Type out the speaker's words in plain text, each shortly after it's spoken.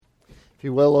If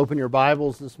you will, open your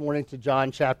Bibles this morning to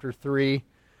John chapter 3.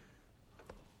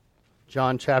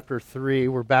 John chapter 3.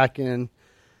 We're back in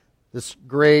this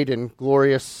great and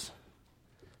glorious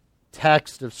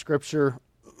text of Scripture.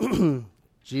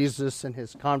 Jesus and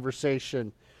his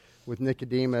conversation with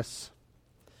Nicodemus.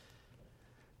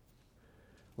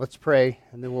 Let's pray,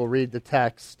 and then we'll read the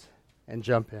text and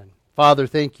jump in. Father,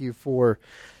 thank you for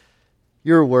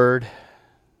your word.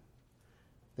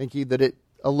 Thank you that it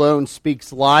alone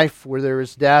speaks life where there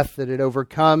is death, that it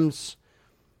overcomes.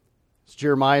 As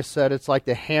Jeremiah said, it's like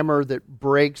the hammer that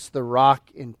breaks the rock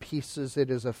in pieces. It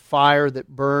is a fire that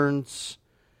burns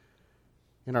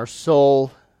in our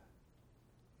soul.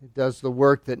 It does the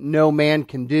work that no man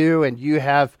can do, and you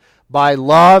have, by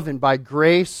love and by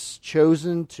grace,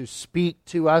 chosen to speak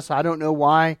to us. I don't know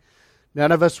why.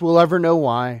 None of us will ever know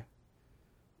why.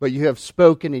 But you have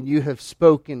spoken, and you have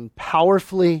spoken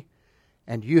powerfully,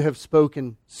 and you have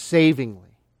spoken savingly.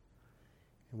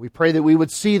 And we pray that we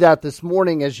would see that this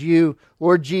morning as you,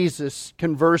 Lord Jesus,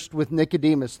 conversed with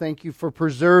Nicodemus. Thank you for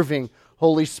preserving,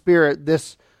 Holy Spirit,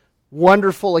 this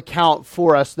wonderful account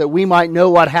for us, that we might know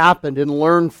what happened and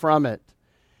learn from it,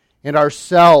 and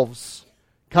ourselves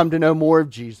come to know more of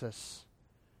Jesus.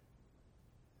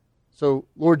 So,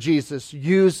 Lord Jesus,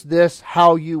 use this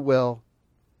how you will.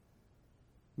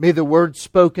 May the word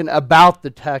spoken about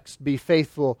the text be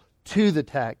faithful to the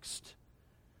text,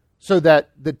 so that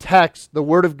the text, the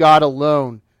Word of God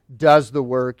alone, does the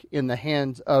work in the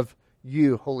hands of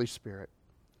you, Holy Spirit.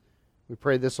 We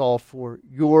pray this all for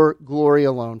your glory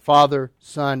alone, Father,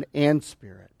 Son, and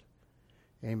Spirit.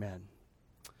 Amen.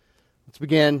 Let's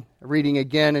begin reading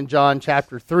again in John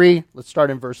chapter 3. Let's start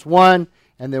in verse 1,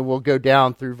 and then we'll go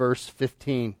down through verse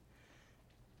 15.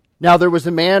 Now there was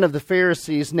a man of the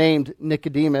Pharisees named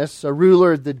Nicodemus, a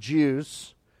ruler of the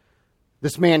Jews.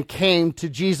 This man came to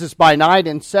Jesus by night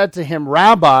and said to him,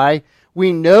 Rabbi,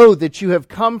 we know that you have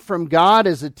come from God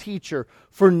as a teacher,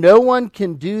 for no one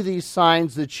can do these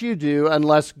signs that you do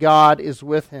unless God is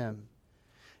with him.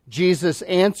 Jesus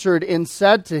answered and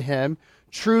said to him,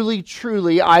 Truly,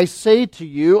 truly, I say to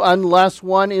you, unless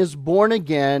one is born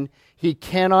again, he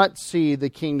cannot see the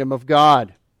kingdom of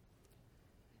God.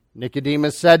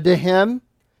 Nicodemus said to him,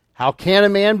 How can a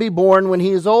man be born when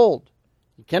he is old?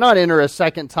 He cannot enter a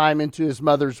second time into his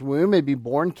mother's womb and be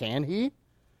born, can he?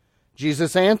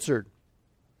 Jesus answered,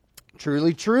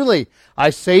 Truly, truly,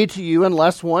 I say to you,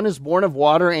 unless one is born of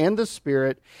water and the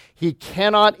Spirit, he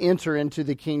cannot enter into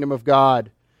the kingdom of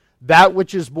God. That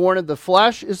which is born of the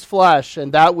flesh is flesh,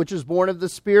 and that which is born of the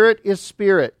Spirit is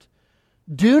spirit.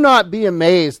 Do not be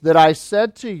amazed that I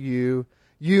said to you,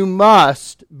 you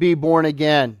must be born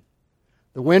again.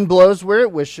 The wind blows where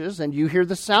it wishes, and you hear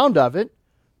the sound of it,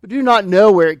 but do not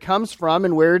know where it comes from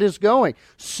and where it is going.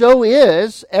 So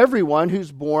is everyone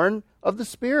who's born of the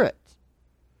Spirit.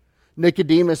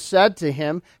 Nicodemus said to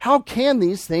him, How can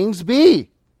these things be?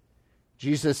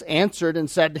 Jesus answered and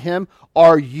said to him,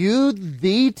 Are you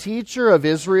the teacher of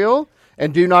Israel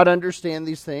and do not understand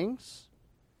these things?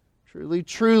 Truly,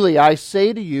 truly, I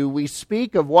say to you, we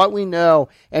speak of what we know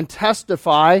and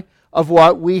testify of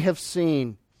what we have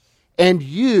seen, and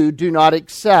you do not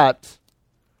accept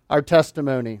our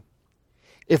testimony.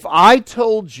 If I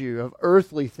told you of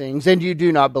earthly things and you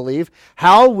do not believe,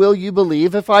 how will you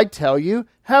believe if I tell you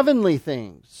heavenly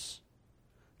things?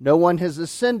 No one has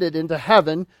ascended into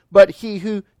heaven but he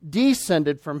who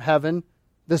descended from heaven,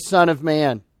 the Son of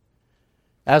Man.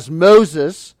 As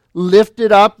Moses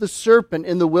lifted up the serpent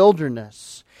in the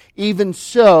wilderness, even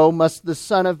so must the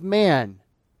Son of Man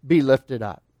be lifted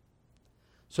up,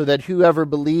 so that whoever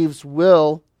believes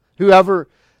will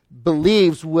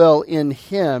in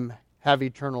him have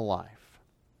eternal life.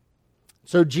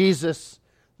 So Jesus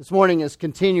this morning is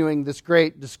continuing this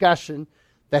great discussion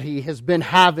that he has been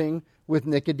having with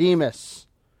Nicodemus.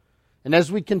 And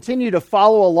as we continue to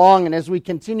follow along and as we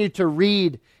continue to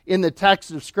read in the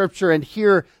text of Scripture and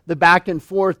hear the back and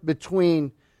forth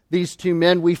between these two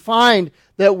men, we find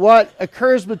that what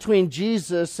occurs between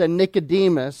Jesus and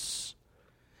Nicodemus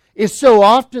is so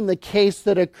often the case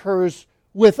that occurs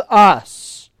with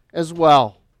us as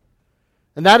well.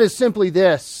 And that is simply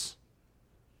this.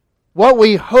 What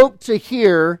we hope to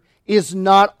hear is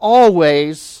not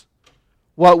always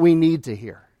what we need to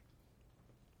hear.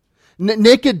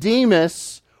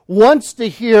 Nicodemus wants to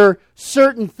hear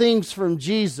certain things from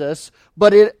Jesus,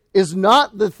 but it is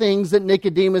not the things that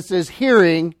Nicodemus is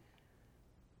hearing.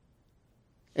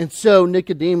 And so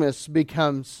Nicodemus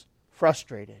becomes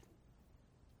frustrated.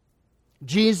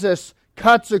 Jesus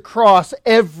cuts across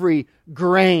every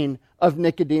grain of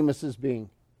Nicodemus's being.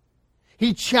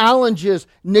 He challenges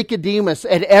Nicodemus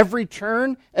at every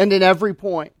turn and at every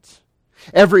point.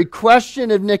 Every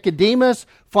question of Nicodemus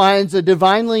finds a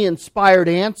divinely inspired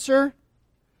answer,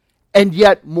 and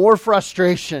yet more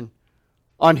frustration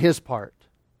on his part.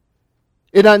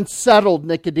 It unsettled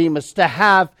Nicodemus to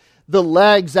have the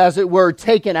legs, as it were,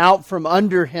 taken out from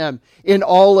under him in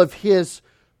all of his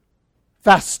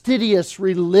fastidious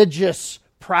religious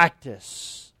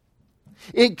practice.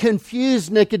 It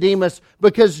confused Nicodemus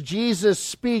because Jesus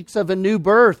speaks of a new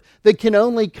birth that can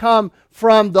only come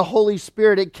from the Holy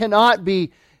Spirit. It cannot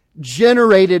be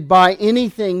generated by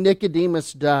anything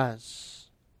Nicodemus does.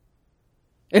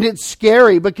 And it's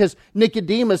scary because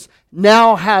Nicodemus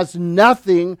now has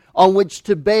nothing on which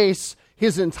to base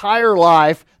his entire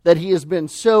life that he has been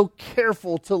so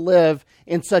careful to live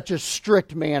in such a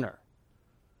strict manner.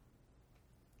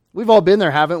 We've all been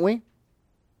there, haven't we?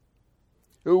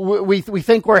 We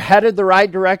think we're headed the right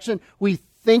direction. We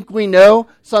think we know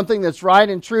something that's right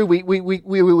and true.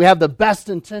 We have the best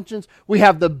intentions. We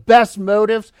have the best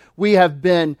motives. We have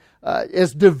been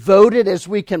as devoted as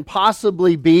we can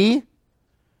possibly be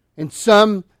in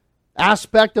some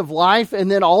aspect of life. And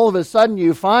then all of a sudden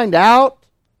you find out,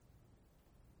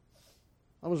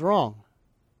 I was wrong.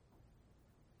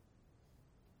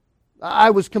 I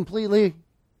was completely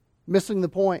missing the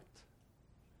point.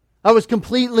 I was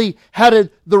completely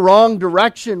headed the wrong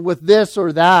direction with this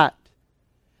or that.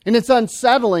 And it's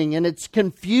unsettling and it's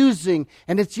confusing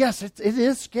and it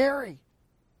is scary.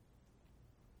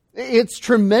 It's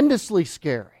tremendously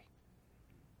scary.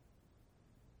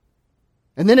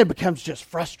 And then it becomes just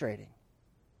frustrating.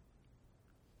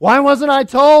 Why wasn't I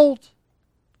told?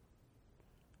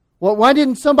 Well, why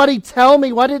didn't somebody tell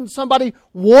me? Why didn't somebody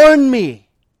warn me?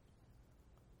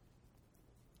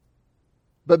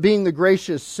 But being the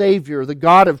gracious Savior, the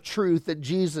God of truth that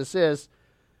Jesus is,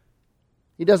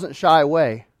 He doesn't shy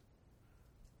away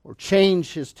or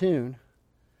change His tune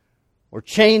or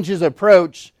change His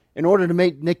approach in order to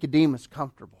make Nicodemus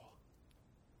comfortable.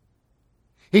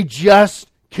 He just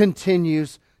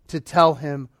continues to tell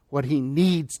him what he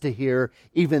needs to hear,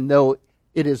 even though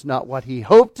it is not what he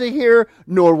hoped to hear,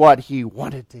 nor what he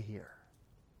wanted to hear.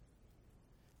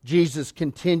 Jesus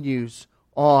continues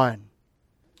on.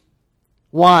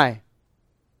 Why?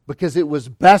 Because it was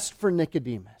best for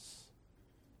Nicodemus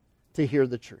to hear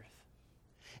the truth.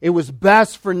 It was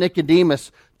best for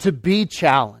Nicodemus to be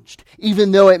challenged,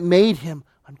 even though it made him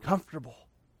uncomfortable.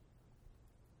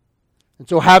 And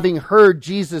so having heard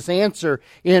Jesus answer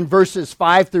in verses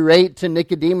 5 through 8 to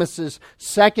Nicodemus'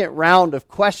 second round of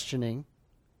questioning,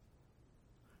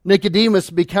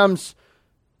 Nicodemus becomes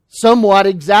somewhat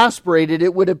exasperated,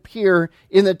 it would appear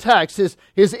in the text.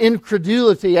 His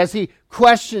incredulity as he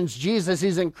questions Jesus,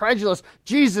 he's incredulous.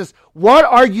 Jesus, what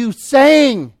are you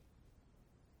saying?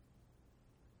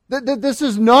 This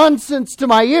is nonsense to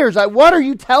my ears. What are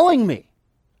you telling me?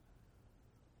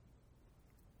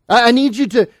 I need you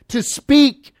to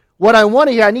speak what I want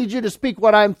to hear. I need you to speak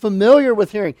what I'm familiar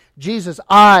with hearing. Jesus,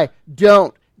 I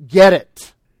don't get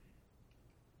it.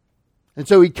 And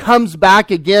so he comes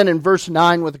back again in verse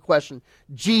 9 with a question.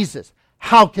 Jesus,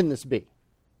 how can this be?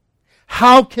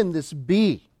 How can this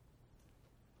be?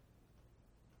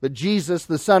 But Jesus,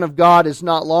 the Son of God, is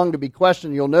not long to be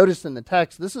questioned. You'll notice in the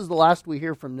text, this is the last we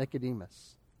hear from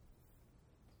Nicodemus.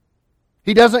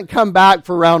 He doesn't come back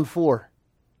for round 4.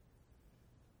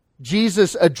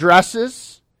 Jesus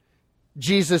addresses.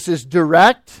 Jesus is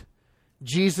direct.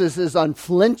 Jesus is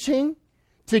unflinching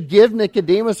to give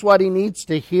Nicodemus what he needs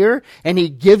to hear, and he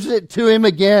gives it to him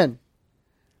again.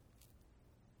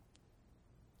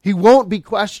 He won't be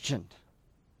questioned.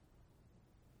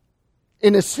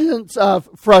 In a sense of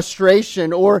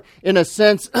frustration or in a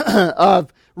sense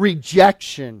of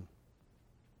rejection.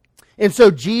 And so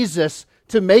Jesus,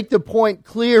 to make the point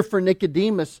clear for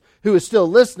Nicodemus, who is still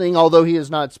listening, although he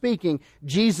is not speaking,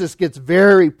 Jesus gets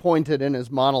very pointed in his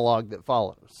monologue that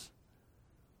follows.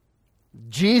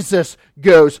 Jesus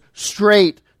goes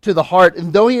straight to the heart,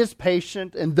 and though he is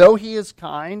patient, and though he is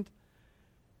kind,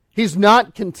 he's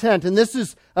not content. And this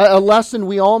is a lesson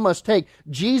we all must take.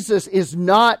 Jesus is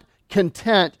not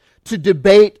content to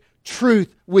debate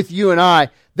truth with you and I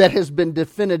that has been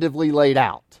definitively laid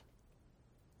out.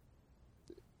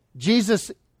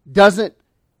 Jesus doesn't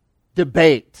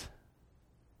debate.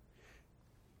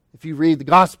 If you read the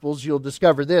Gospels, you'll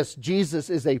discover this. Jesus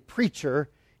is a preacher.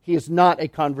 He is not a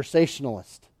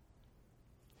conversationalist.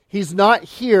 He's not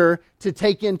here to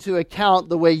take into account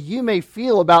the way you may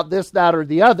feel about this, that, or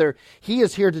the other. He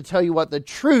is here to tell you what the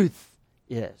truth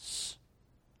is.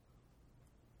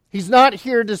 He's not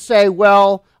here to say,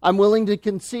 well, I'm willing to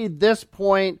concede this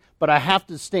point, but I have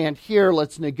to stand here.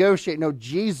 Let's negotiate. No,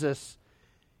 Jesus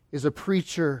is a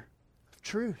preacher of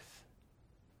truth.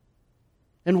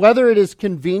 And whether it is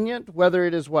convenient, whether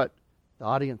it is what the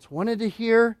audience wanted to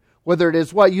hear, whether it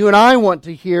is what you and I want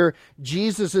to hear,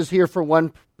 Jesus is here for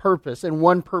one purpose and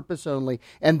one purpose only,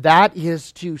 and that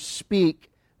is to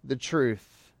speak the truth.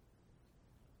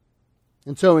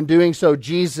 And so in doing so,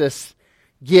 Jesus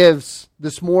gives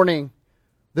this morning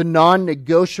the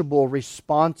non-negotiable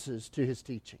responses to His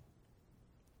teaching.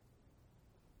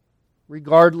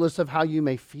 Regardless of how you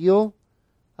may feel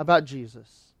about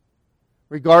Jesus,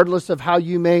 regardless of how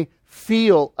you may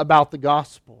feel about the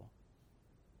gospel,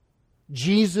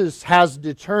 Jesus has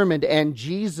determined and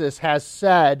Jesus has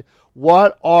said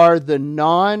what are the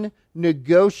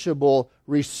non-negotiable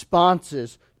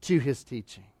responses to His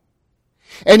teaching.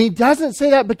 And He doesn't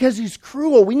say that because He's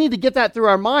cruel. We need to get that through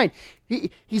our mind.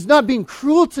 He's not being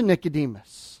cruel to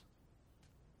Nicodemus.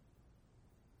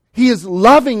 He is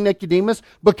loving Nicodemus,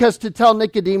 because to tell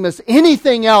Nicodemus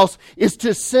anything else is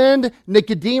to send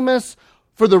Nicodemus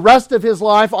for the rest of his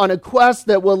life on a quest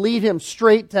that will lead him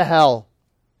straight to hell.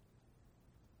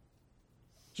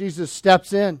 Jesus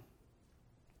steps in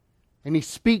and He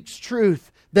speaks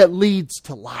truth that leads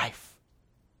to life.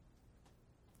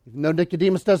 Even though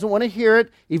Nicodemus doesn't want to hear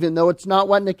it, even though it's not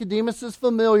what Nicodemus is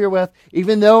familiar with,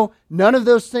 even though none of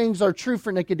those things are true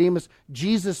for Nicodemus,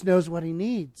 Jesus knows what he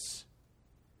needs.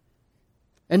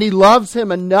 And He loves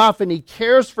him enough and He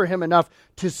cares for him enough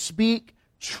to speak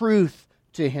truth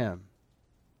to him.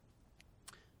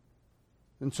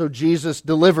 And so Jesus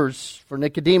delivers for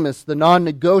Nicodemus the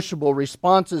non-negotiable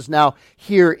responses now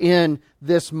here in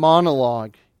this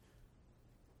monologue.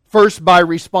 First, by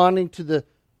responding to the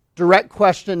direct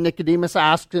question Nicodemus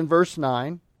asked in verse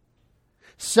 9.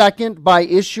 Second, by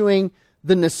issuing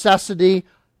the necessity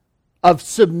of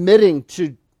submitting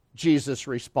to Jesus'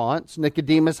 response.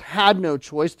 Nicodemus had no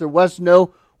choice. There was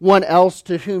no one else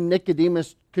to whom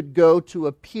Nicodemus could go to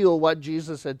appeal what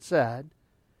Jesus had said.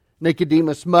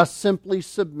 Nicodemus must simply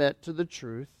submit to the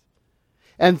truth.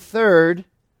 And third,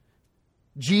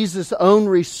 Jesus' own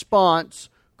response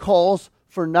calls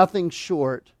for nothing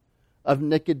short of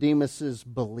Nicodemus'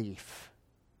 belief.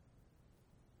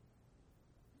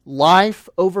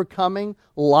 Life-overcoming,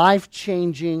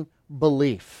 life-changing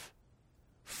belief.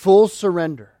 Full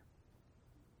surrender.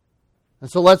 And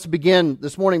so let's begin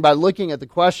this morning by looking at the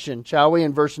question, shall we,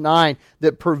 in verse 9,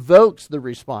 that provokes the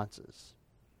responses.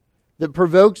 That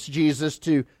provokes Jesus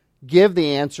to give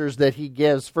the answers that He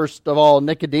gives. First of all,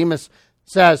 Nicodemus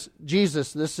says,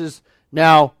 Jesus, this is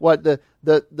now what the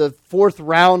fourth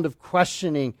round of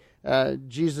questioning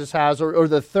Jesus has, or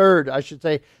the third, I should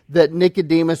say, that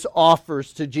Nicodemus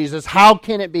offers to Jesus. How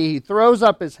can it be? He throws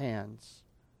up his hands.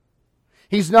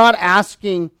 He's not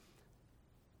asking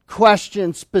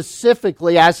questions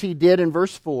specifically as he did in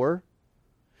verse 4.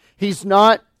 He's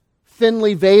not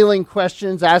thinly veiling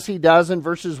questions as he does in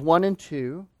verses 1 and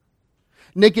 2.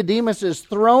 Nicodemus is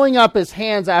throwing up his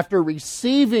hands after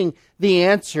receiving the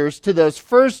answers to those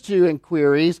first two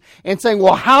inquiries and saying,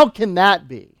 well, how can that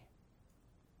be?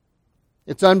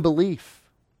 It's unbelief.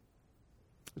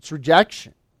 It's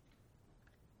rejection.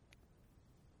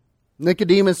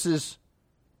 Nicodemus's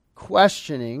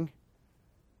questioning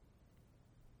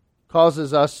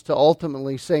causes us to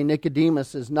ultimately say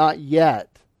Nicodemus is not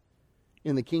yet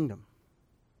in the kingdom.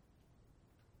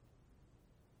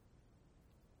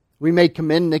 We may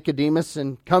commend Nicodemus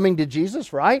in coming to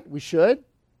Jesus, right? We should.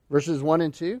 Verses 1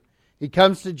 and 2. He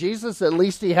comes to Jesus. At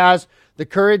least he has the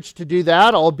courage to do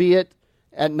that, albeit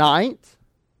at night.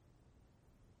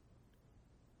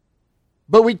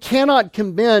 But we cannot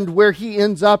commend where he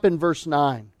ends up in verse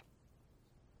 9.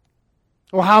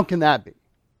 Well, how can that be?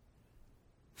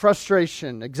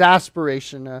 Frustration,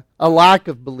 exasperation, a lack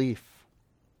of belief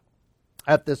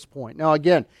at this point. Now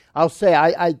again, I'll say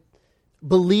I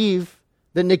believe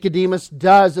that Nicodemus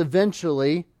does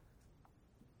eventually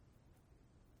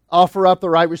offer up the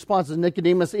right responses.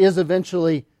 Nicodemus is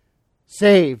eventually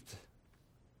saved.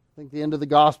 I think the end of the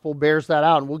gospel bears that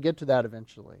out, and we'll get to that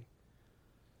eventually.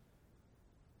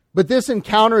 But this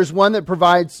encounter is one that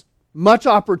provides much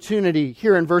opportunity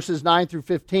here in verses 9 through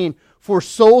 15 for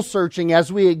soul searching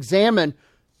as we examine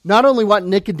not only what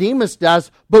Nicodemus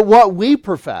does, but what we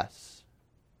profess.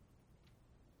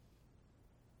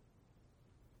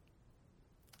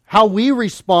 How we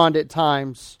respond at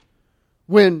times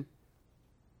when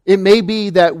it may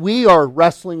be that we are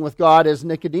wrestling with God as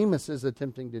Nicodemus is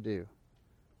attempting to do.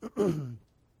 And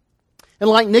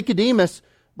like Nicodemus,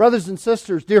 brothers and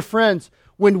sisters, dear friends,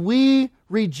 when we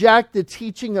reject the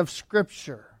teaching of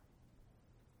Scripture,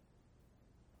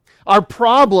 our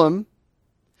problem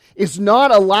is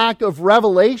not a lack of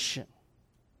revelation.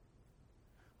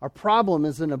 Our problem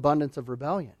is an abundance of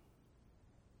rebellion.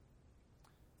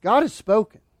 God has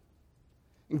spoken.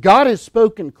 God has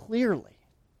spoken clearly.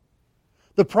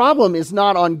 The problem is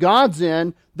not on God's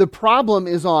end. The problem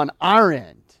is on our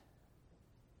end.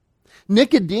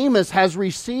 Nicodemus has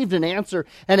received an answer,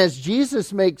 and as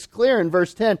Jesus makes clear in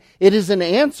verse 10, it is an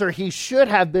answer he should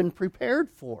have been prepared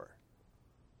for.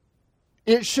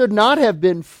 It should not have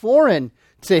been foreign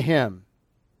to him.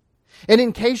 And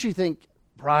in case you think,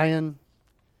 Brian,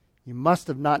 you must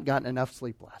have not gotten enough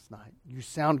sleep last night. You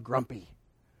sound grumpy.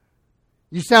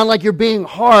 You sound like you're being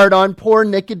hard on poor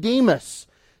Nicodemus.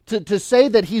 To say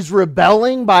that he's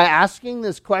rebelling by asking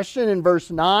this question in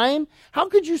verse 9, how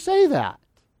could you say that?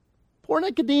 Poor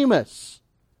Nicodemus.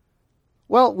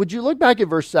 Well, would you look back at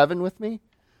verse 7 with me?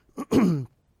 Look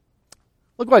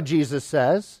what Jesus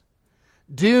says.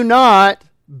 Do not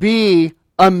be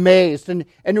amazed. And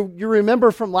you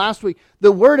remember from last week,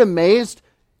 the word amazed,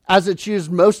 as it's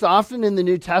used most often in the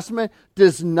New Testament,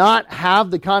 does not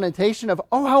have the connotation of,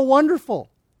 oh, how wonderful.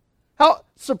 How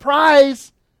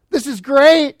surprise. This is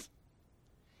great.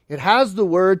 It has the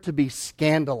word to be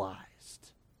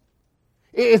scandalized.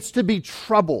 It's to be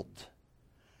troubled.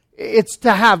 It's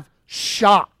to have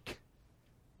shock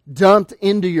dumped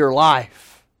into your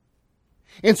life.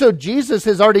 And so Jesus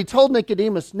has already told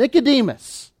Nicodemus,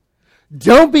 Nicodemus,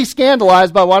 don't be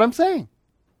scandalized by what I'm saying.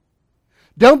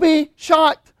 Don't be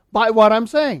shocked by what I'm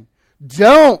saying.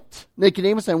 Don't,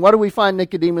 Nicodemus. And what do we find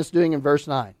Nicodemus doing in verse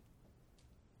 9?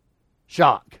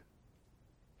 Shock.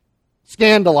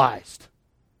 Scandalized.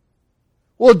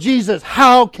 Well, Jesus,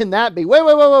 how can that be? Wait.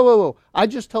 I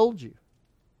just told you.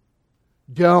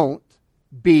 Don't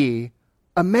be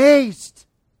amazed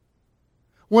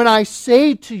when I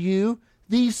say to you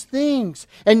these things.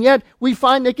 And yet we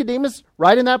find Nicodemus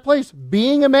right in that place,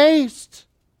 being amazed.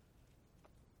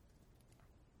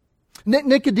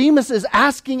 Nicodemus is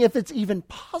asking if it's even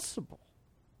possible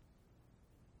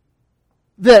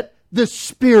that the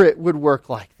Spirit would work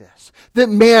like this, that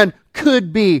man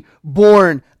could be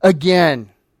born again.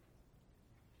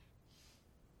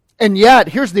 And yet,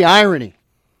 here's the irony.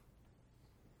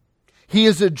 He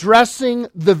is addressing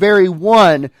the very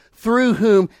one through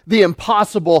whom the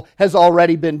impossible has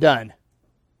already been done.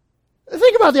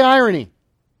 Think about the irony.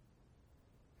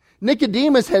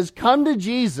 Nicodemus has come to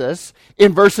Jesus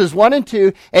in verses 1 and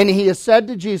 2, and he has said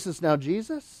to Jesus, now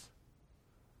Jesus,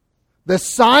 the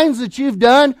signs that you've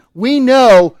done, we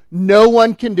know no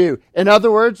one can do. In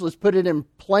other words, let's put it in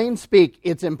plain speak,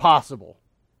 it's impossible.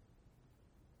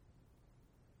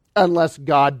 Unless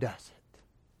God does it.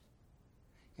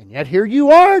 And yet here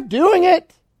you are doing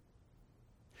it.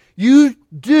 You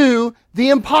do the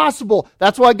impossible.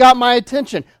 That's why it got my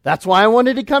attention. That's why I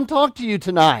wanted to come talk to you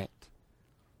tonight.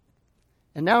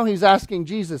 And now he's asking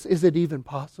Jesus, is it even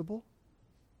possible?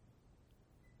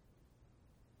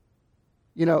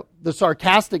 You know, the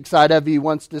sarcastic side of you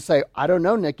wants to say, I don't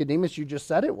know, Nicodemus, you just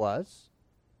said it was.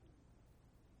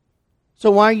 So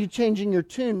why are you changing your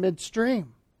tune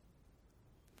midstream?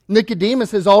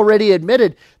 Nicodemus has already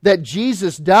admitted that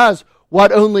Jesus does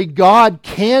what only God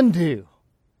can do.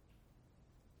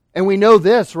 And we know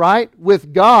this, right?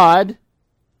 With God,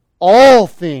 all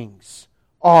things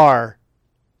are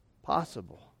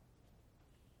possible.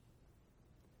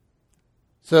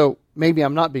 So maybe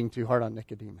I'm not being too hard on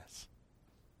Nicodemus.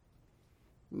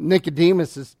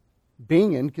 Nicodemus is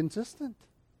being inconsistent.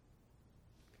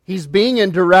 He's being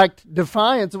in direct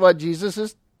defiance of what Jesus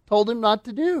has told him not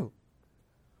to do.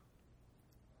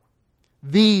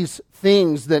 These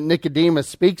things that Nicodemus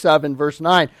speaks of in verse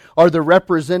 9 are the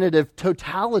representative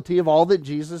totality of all that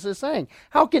Jesus is saying.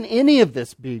 How can any of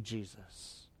this be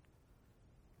Jesus?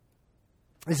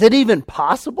 Is it even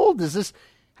possible? This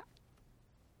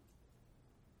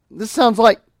sounds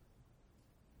like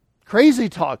crazy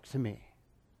talk to me.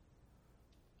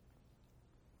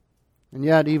 And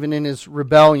yet, even in his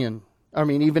rebellion,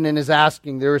 even in his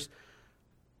asking, there's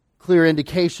clear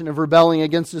indication of rebelling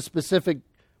against a specific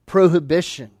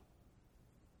prohibition.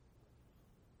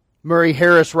 Murray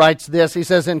Harris writes this. He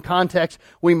says, in context,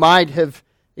 we might have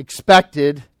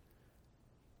expected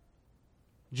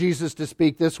Jesus to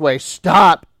speak this way: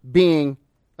 stop being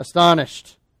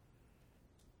astonished.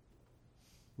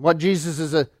 What Jesus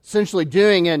is essentially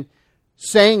doing in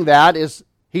saying that is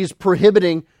he's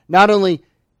prohibiting not only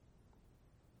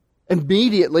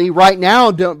immediately, right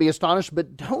now, don't be astonished,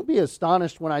 but don't be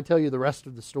astonished when I tell you the rest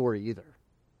of the story either.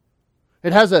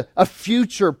 It has a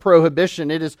future prohibition.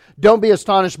 It is, don't be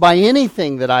astonished by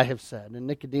anything that I have said. And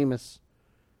Nicodemus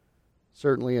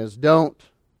certainly is. Don't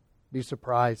be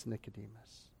surprised,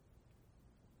 Nicodemus.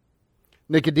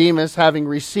 Nicodemus, having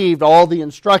received all the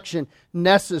instruction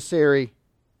necessary,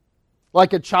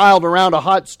 like a child around a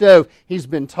hot stove, he's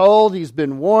been told, he's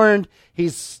been warned,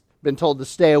 he's been told to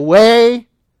stay away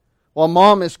while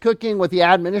mom is cooking with the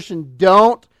admonition,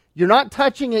 you're not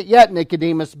touching it yet,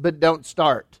 Nicodemus, but don't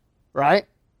start, right?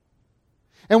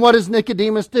 And what does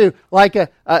Nicodemus do? Like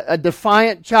a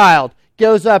defiant child,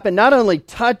 goes up and not only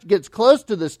gets close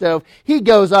to the stove, he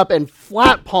goes up and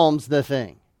flat palms the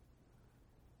thing,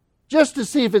 just to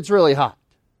see if it's really hot,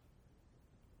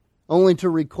 only to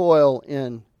recoil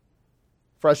in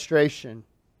frustration.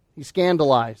 He's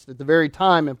scandalized at the very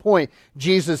time and point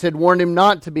Jesus had warned him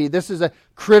not to be. This is a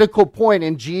critical point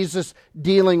in Jesus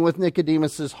dealing with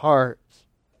Nicodemus's heart.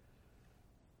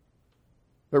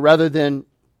 But rather than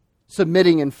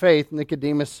submitting in faith,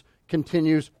 Nicodemus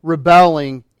continues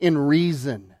rebelling in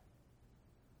reason.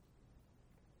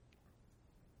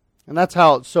 And that's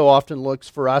how it so often looks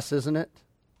for us, isn't it?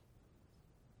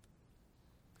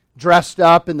 Dressed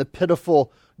up in the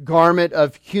pitiful garment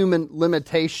of human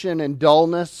limitation and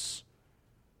dullness,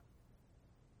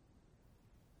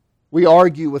 we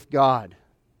argue with God.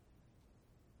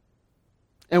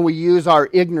 And we use our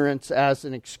ignorance as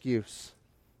an excuse.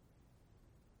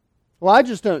 Well, I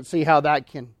just don't see how that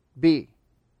can be.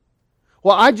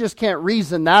 Well, I just can't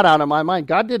reason that out of my mind.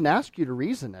 God didn't ask you to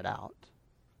reason it out.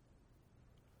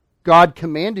 God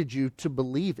commanded you to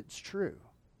believe it's true.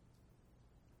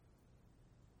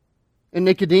 And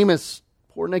Nicodemus,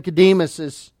 poor Nicodemus,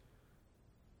 is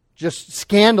just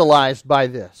scandalized by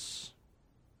this.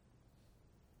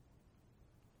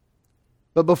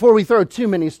 But before we throw too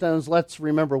many stones, let's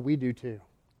remember we do too.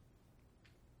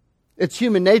 It's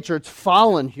human nature, it's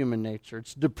fallen human nature,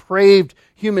 it's depraved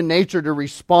human nature to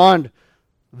respond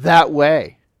that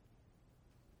way.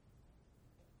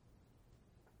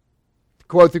 To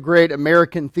quote the great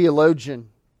American theologian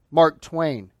Mark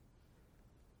Twain,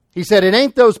 he said, "It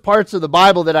ain't those parts of the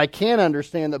Bible that I can't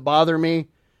understand that bother me.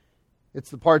 It's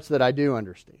the parts that I do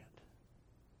understand."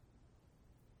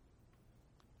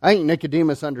 I think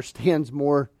Nicodemus understands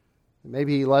more than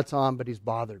maybe he lets on, but he's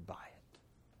bothered by it.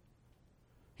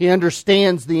 He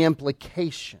understands the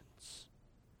implications.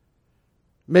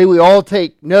 May we all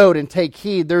take note and take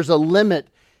heed. There's a limit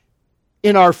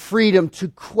in our freedom to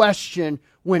question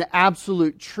when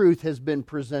absolute truth has been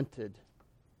presented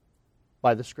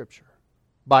by the Scripture,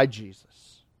 by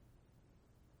Jesus.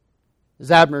 As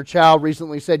Abner Chow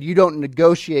recently said, you don't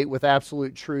negotiate with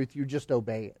absolute truth, you just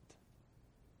obey it.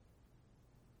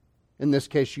 In this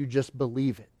case, you just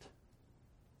believe it.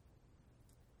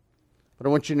 But I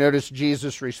want you to notice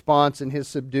Jesus' response in his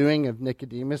subduing of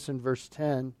Nicodemus in verse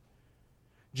 10.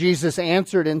 Jesus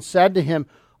answered and said to him,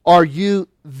 "Are you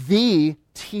the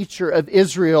teacher of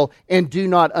Israel and do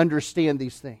not understand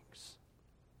these things?"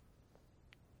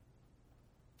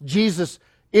 Jesus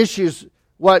issues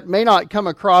what may not come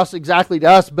across exactly to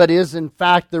us, but is in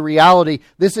fact the reality.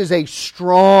 This is a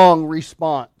strong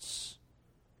response.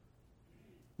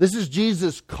 This is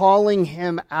Jesus calling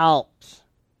him out.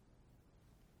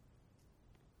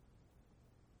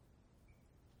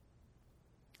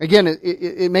 Again,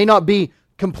 it may not be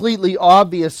completely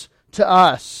obvious to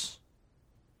us,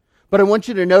 but I want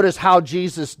you to notice how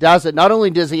Jesus does it. Not only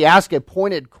does he ask a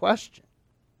pointed question,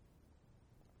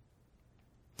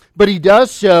 but he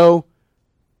does so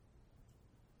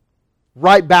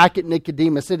right back at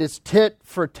Nicodemus. It is tit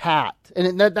for tat.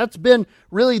 And that's been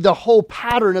really the whole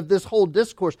pattern of this whole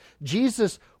discourse.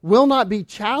 Jesus will not be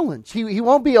challenged. He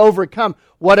won't be overcome.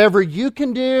 Whatever you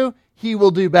can do, he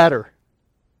will do better.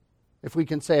 If we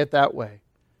can say it that way.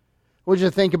 I want you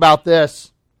to think about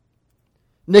this.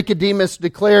 Nicodemus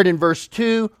declared in verse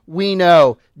 2, we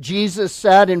know. Jesus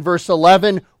said in verse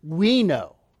 11, we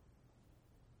know.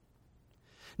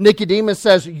 Nicodemus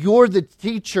says, you're the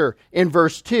teacher in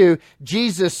verse 2.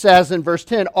 Jesus says in verse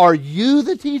 10, are you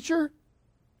the teacher?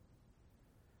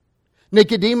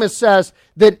 Nicodemus says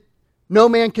that no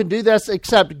man can do this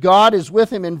except God is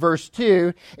with him in verse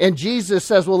 2. And Jesus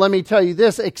says, well, let me tell you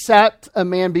this, except a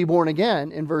man be born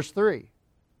again in verse 3.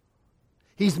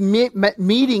 He's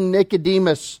meeting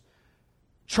Nicodemus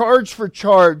charge for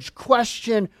charge,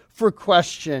 question for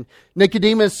question.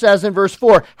 Nicodemus says in verse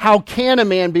 4, how can a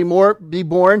man be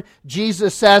born?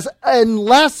 Jesus says,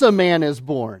 unless a man is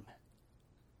born.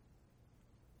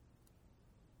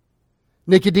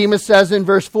 Nicodemus says in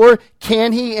verse 4,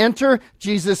 can he enter?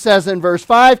 Jesus says in verse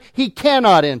 5, he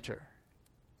cannot enter.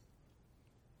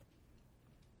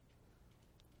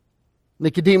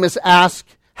 Nicodemus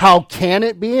asks, how can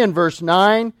it be? In verse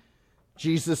 9,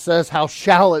 Jesus says, how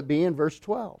shall it be? In verse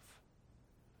 12.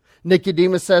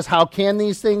 Nicodemus says, how can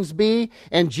these things be?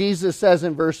 And Jesus says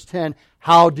in verse 10,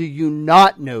 how do you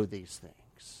not know these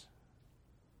things?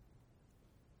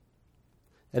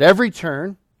 At every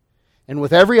turn, And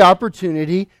with every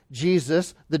opportunity,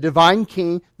 Jesus, the divine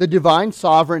king, the divine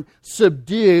sovereign,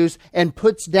 subdues and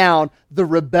puts down the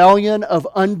rebellion of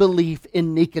unbelief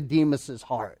in Nicodemus'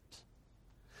 heart.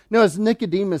 Now, is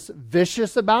Nicodemus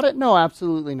vicious about it? No,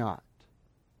 absolutely not.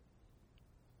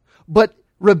 But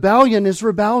rebellion is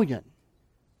rebellion.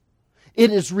 It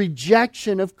is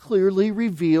rejection of clearly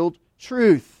revealed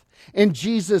truth. And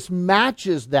Jesus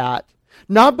matches that,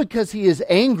 not because he is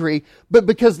angry, but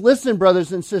because, listen,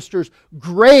 brothers and sisters,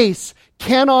 grace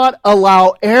cannot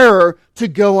allow error to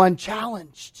go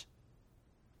unchallenged,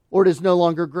 or it is no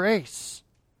longer grace.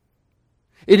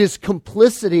 It is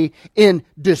complicity in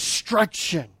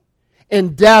destruction,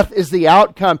 and death is the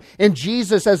outcome. And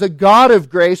Jesus, as a God of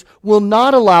grace, will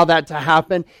not allow that to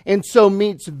happen, and so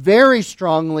meets very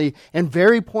strongly and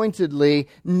very pointedly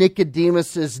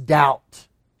Nicodemus's doubt.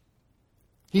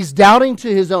 He's doubting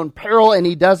to his own peril, and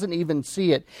he doesn't even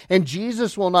see it. And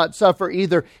Jesus will not suffer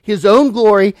either his own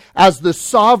glory as the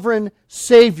sovereign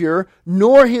Savior,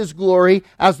 nor his glory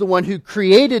as the one who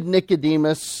created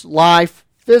Nicodemus' life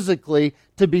physically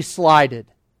to be slighted.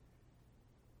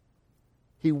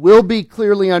 He will be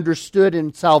clearly understood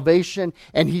in salvation,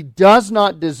 and he does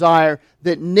not desire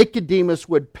that Nicodemus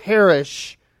would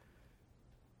perish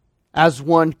as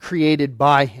one created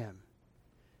by him.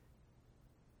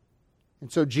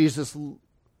 And so Jesus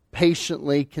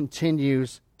patiently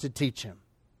continues to teach him.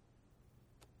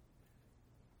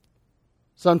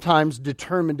 Sometimes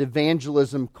determined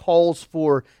evangelism calls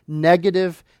for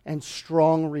negative and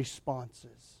strong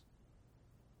responses.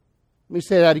 Let me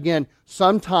say that again.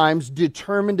 Sometimes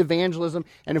determined evangelism,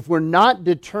 and if we're not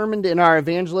determined in our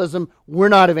evangelism, we're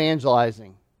not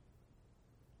evangelizing.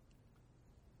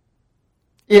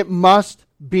 It must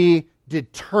be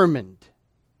determined,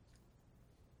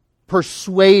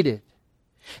 persuaded.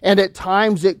 And at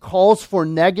times it calls for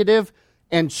negative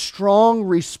and strong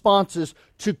responses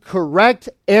to correct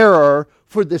error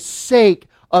for the sake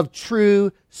of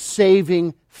true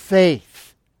saving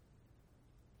faith.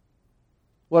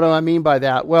 What do I mean by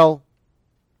that? Well,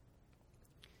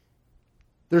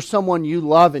 there's someone you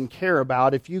love and care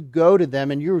about. If you go to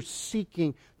them and you're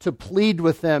seeking to plead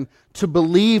with them to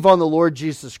believe on the Lord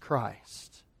Jesus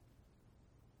Christ,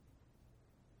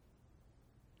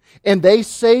 and they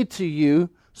say to you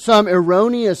some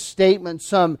erroneous statement,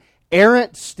 some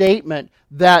errant statement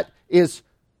that is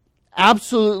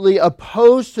absolutely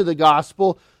opposed to the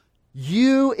gospel,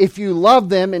 you, if you love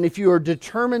them and if you are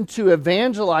determined to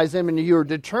evangelize them and you are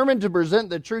determined to present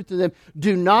the truth to them,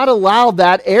 do not allow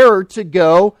that error to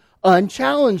go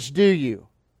unchallenged, do you?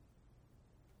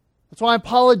 That's why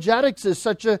apologetics is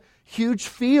such a huge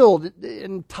field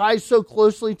and ties so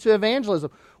closely to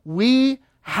evangelism. We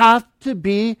have to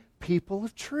be people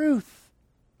of truth.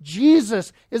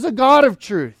 Jesus is a God of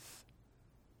truth.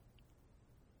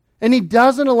 And He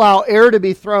doesn't allow error to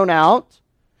be thrown out.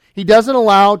 He doesn't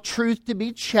allow truth to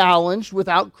be challenged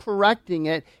without correcting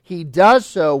it. He does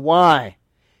so. Why?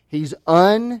 He's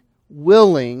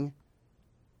unwilling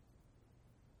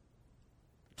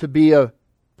to be a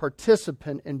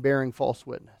participant in bearing false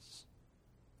witness.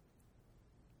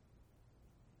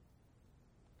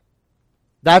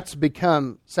 That's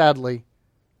become, sadly,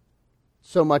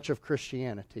 so much of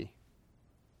Christianity.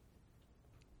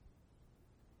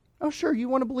 Oh, sure, you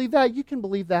want to believe that? You can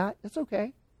believe that. It's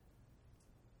okay.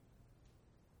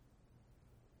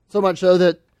 So much so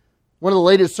that one of the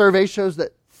latest surveys shows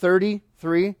that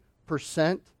 33%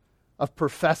 of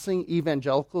professing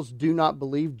evangelicals do not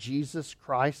believe Jesus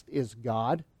Christ is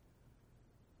God.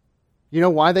 You know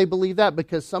why they believe that?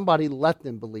 Because somebody let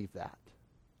them believe that.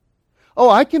 Oh,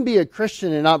 I can be a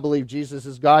Christian and not believe Jesus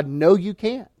is God. No, you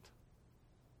can't.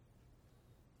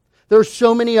 There's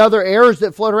so many other errors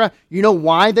that float around. You know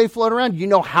why they float around? You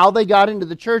know how they got into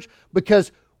the church?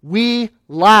 Because we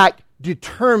lack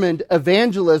determined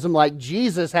evangelism like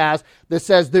Jesus has, that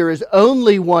says there is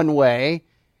only one way,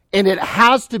 and it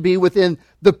has to be within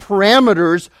the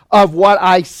parameters of what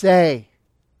I say.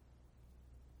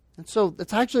 And so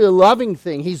it's actually a loving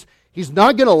thing. He's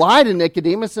not going to lie to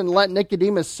Nicodemus and let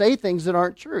Nicodemus say things that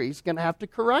aren't true. He's going to have to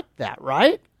correct that,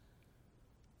 right?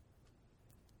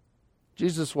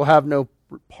 Jesus will have no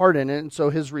part in it, and so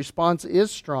his response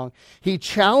is strong. He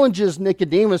challenges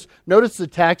Nicodemus, notice the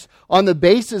text, on the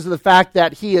basis of the fact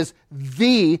that he is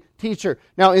the teacher.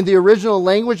 Now, in the original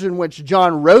language in which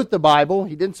John wrote the Bible,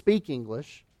 he didn't speak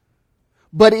English,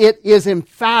 but it is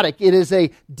emphatic. It is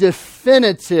a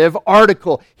definitive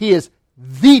article. He is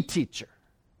the teacher.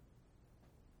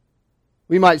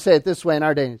 We might say it this way in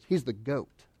our day: he's the GOAT.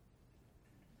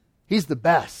 He's the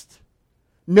best.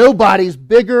 Nobody's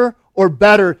bigger or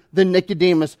better than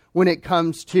Nicodemus when it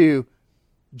comes to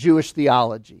Jewish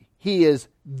theology. He is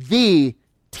the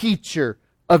teacher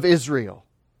of Israel.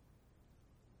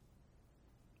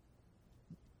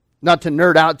 Not to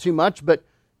nerd out too much, but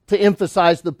to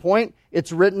emphasize the point,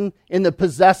 it's written in the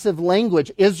possessive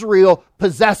language. Israel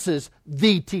possesses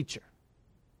the teacher.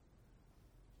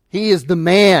 He is the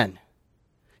man.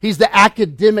 He's the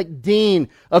academic dean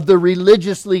of the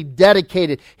religiously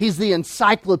dedicated. He's the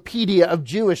encyclopedia of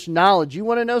Jewish knowledge. You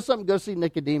want to know something? Go see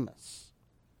Nicodemus.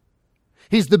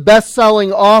 He's the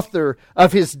best-selling author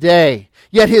of his day.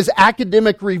 Yet his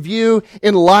academic review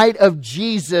in light of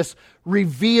Jesus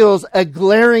reveals a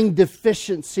glaring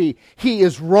deficiency. He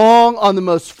is wrong on the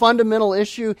most fundamental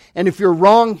issue, and if you're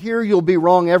wrong here, you'll be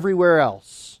wrong everywhere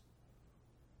else.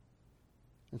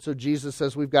 And so Jesus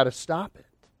says we've got to stop it.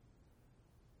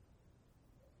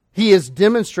 He is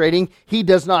demonstrating he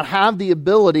does not have the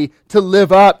ability to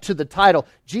live up to the title.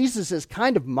 Jesus is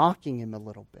kind of mocking him a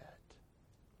little bit.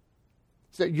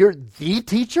 So you're the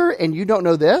teacher and you don't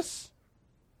know this?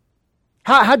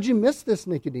 How'd you miss this,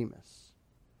 Nicodemus?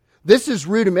 This is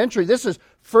rudimentary. This is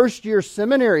first-year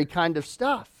seminary kind of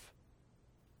stuff.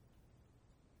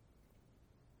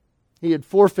 He had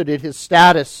forfeited his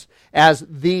status as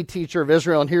the teacher of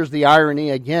Israel. And here's the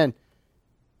irony again.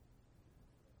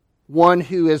 One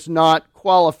who is not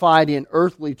qualified in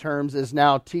earthly terms is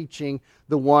now teaching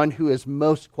the one who is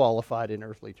most qualified in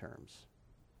earthly terms.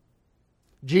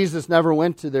 Jesus never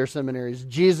went to their seminaries.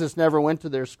 Jesus never went to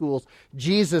their schools.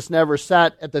 Jesus never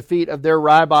sat at the feet of their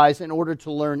rabbis in order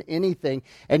to learn anything.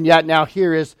 And yet now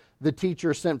here is the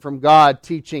teacher sent from God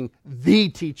teaching the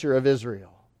teacher of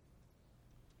Israel.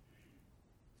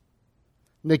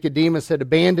 Nicodemus had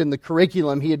abandoned the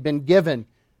curriculum he had been given,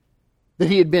 that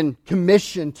he had been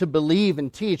commissioned to believe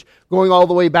and teach, going all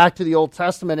the way back to the Old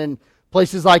Testament and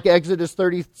places like Exodus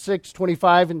 36,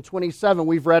 25, and 27.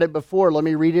 We've read it before. Let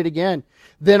me read it again.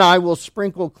 Then I will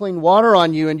sprinkle clean water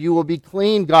on you, and you will be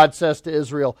clean, God says to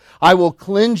Israel. I will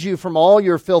cleanse you from all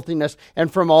your filthiness and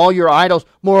from all your idols.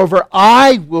 Moreover,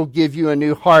 I will give you a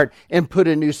new heart and put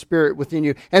a new spirit within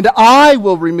you. And I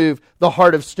will remove the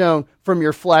heart of stone from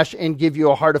your flesh and give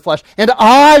you a heart of flesh. And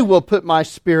I will put my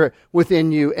spirit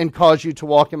within you and cause you to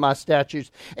walk in my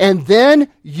statutes. And then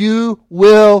you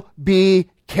will be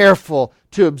careful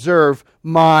to observe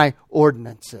my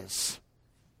ordinances.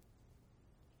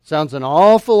 Sounds an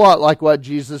awful lot like what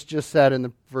Jesus just said in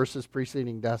the verses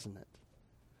preceding, doesn't it?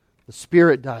 The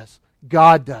Spirit does.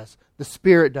 God does. The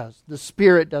Spirit does. The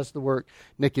Spirit does the work.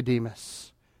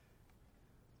 Nicodemus.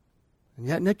 And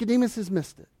yet Nicodemus has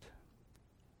missed it.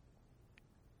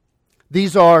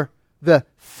 These are the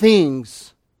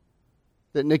things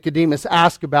that Nicodemus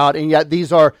asked about, and yet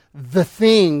these are the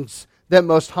things that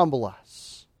most humble us.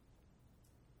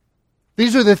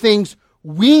 These are the things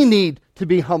we need to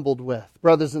be humbled with,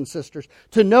 brothers and sisters.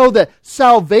 To know that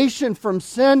salvation from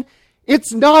sin,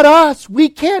 it's not us. We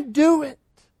can't do it.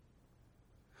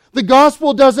 The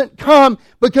gospel doesn't come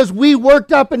because we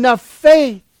worked up enough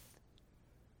faith.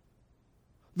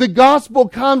 The gospel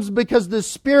comes because the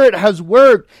Spirit has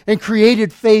worked and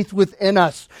created faith within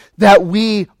us that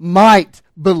we might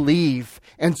believe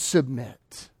and submit.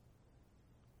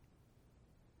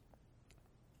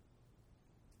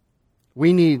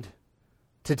 We need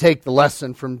to take the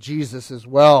lesson from Jesus as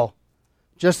well,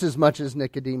 just as much as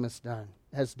Nicodemus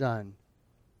has done.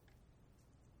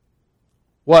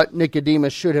 What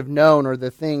Nicodemus should have known are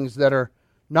the things that are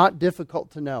not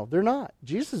difficult to know. They're not.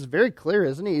 Jesus is very clear,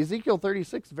 isn't he? Ezekiel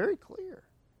 36, very clear.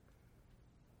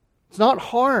 It's not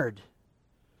hard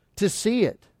to see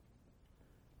it.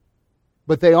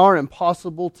 But they are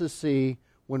impossible to see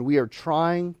when we are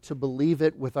trying to believe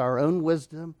it with our own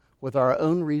wisdom, with our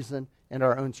own reason, and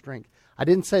our own strength. I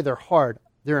didn't say they're hard.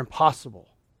 They're impossible.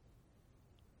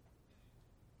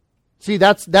 See,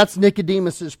 that's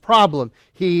Nicodemus's problem.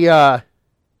 He's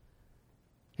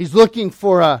looking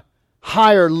for a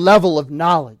higher level of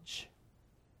knowledge.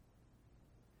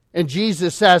 And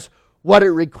Jesus says what it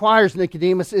requires,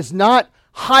 Nicodemus, is not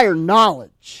higher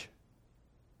knowledge,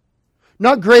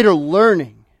 not greater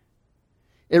learning.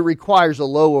 It requires a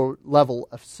lower level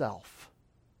of self.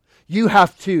 You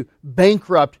have to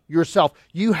bankrupt yourself.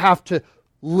 You have to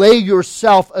lay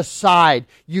yourself aside.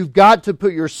 You've got to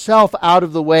put yourself out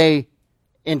of the way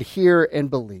and hear and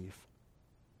believe.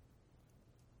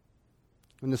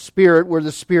 And the Spirit, where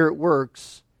the Spirit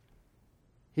works,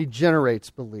 He generates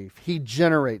belief. He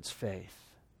generates faith.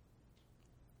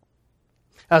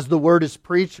 As the Word is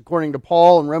preached, according to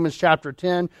Paul in Romans chapter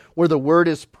 10, where the Word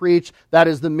is preached, that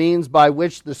is the means by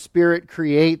which the Spirit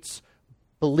creates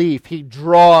belief. He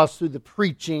draws through the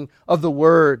preaching of the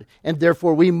Word. And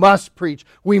therefore we must preach.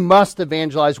 We must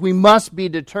evangelize. We must be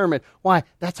determined. Why?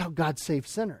 That's how God saves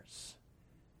sinners.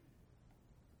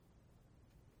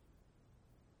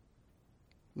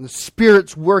 And the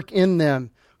Spirit's work in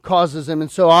them causes them.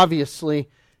 And so obviously, it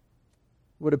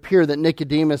would appear that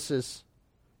Nicodemus is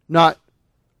not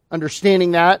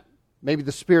understanding that. Maybe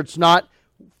the Spirit's not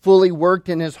fully worked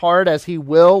in his heart as he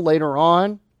will later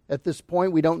on. At this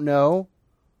point, we don't know.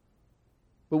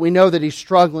 But we know that he's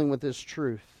struggling with this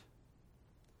truth.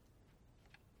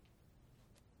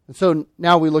 And so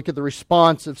now we look at the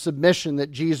response of submission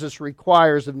that Jesus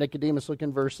requires of Nicodemus. Look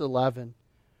in verse 11.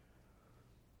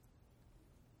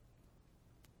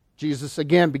 Jesus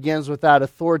again begins with that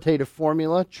authoritative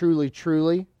formula, truly,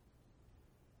 truly.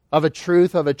 Of a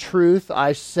truth,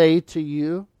 I say to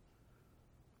you.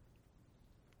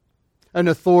 An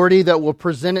authority that will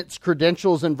present its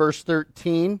credentials in verse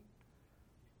 13.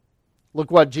 Look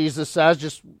what Jesus says.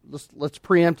 Just let's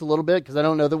preempt a little bit because I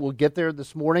don't know that we'll get there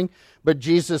this morning. But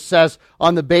Jesus says,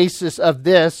 on the basis of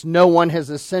this, no one has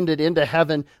ascended into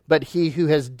heaven but he who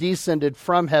has descended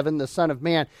from heaven, the Son of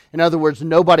Man. In other words,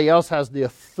 nobody else has the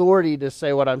authority to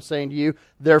say what I'm saying to you.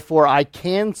 Therefore, I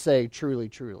can say truly,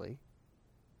 truly.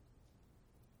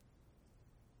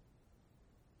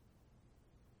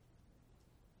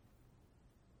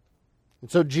 And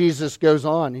so Jesus goes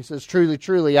on. He says, truly,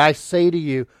 truly, I say to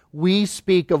you, we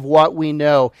speak of what we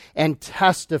know and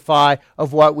testify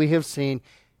of what we have seen,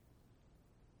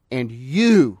 and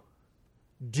you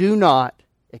do not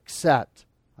accept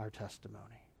our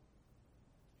testimony.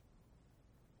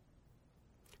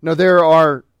 Now, there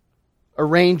are a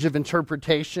range of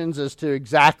interpretations as to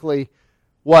exactly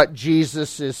what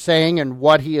Jesus is saying and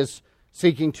what he is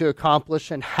seeking to accomplish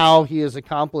and how he is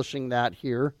accomplishing that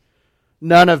here.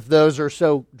 None of those are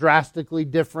so drastically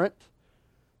different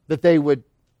that they would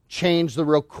change the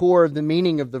real core of the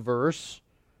meaning of the verse.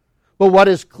 But what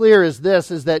is clear is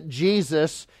this, is that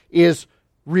Jesus is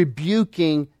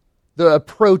rebuking the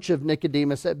approach of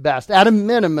Nicodemus at best. At a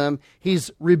minimum, he's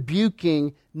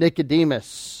rebuking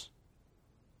Nicodemus.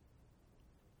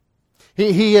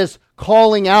 He is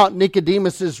calling out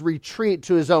Nicodemus's retreat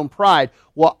to his own pride.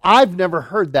 Well, I've never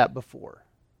heard that before.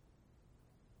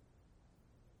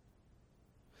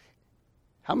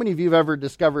 How many of you have ever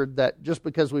discovered that just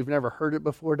because we've never heard it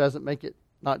before doesn't make it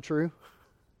not true?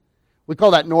 We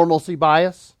call that normalcy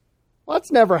bias. Well,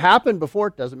 it's never happened before.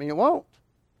 It doesn't mean it won't.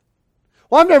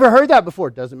 Well, I've never heard that before.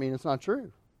 It doesn't mean it's not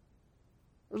true.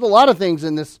 There's a lot of things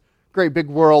in this great big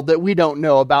world that we don't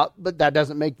know about, but that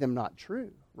doesn't make them not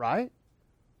true, right?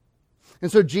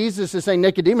 And so Jesus is saying,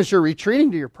 Nicodemus, you're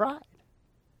retreating to your pride.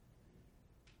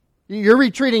 You're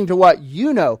retreating to what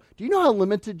you know. Do you know how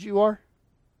limited you are?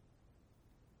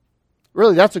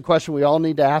 Really, that's a question we all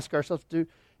need to ask ourselves.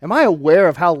 Am I aware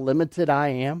of how limited I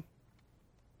am?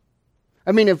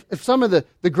 I mean, if some of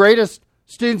the greatest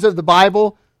students of the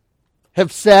Bible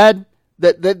have said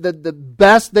that the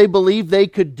best they believed they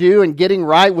could do in getting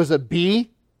right was a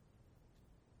B,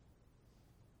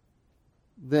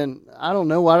 then I don't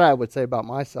know what I would say about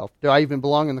myself. Do I even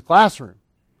belong in the classroom?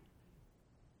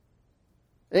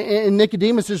 And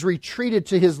Nicodemus has retreated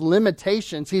to his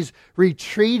limitations. He's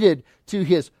retreated to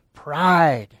his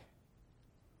pride.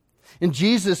 And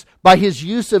Jesus, by his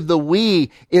use of the we,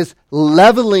 is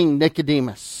leveling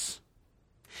Nicodemus.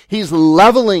 He's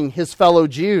leveling his fellow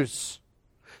Jews.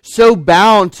 So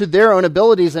bound to their own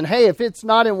abilities. And hey, if it's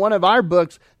not in one of our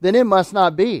books, then it must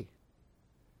not be.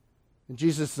 And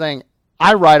Jesus is saying,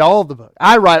 I write all the book.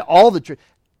 I write all the truth.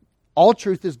 All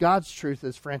truth is God's truth,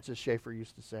 as Francis Schaeffer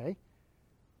used to say.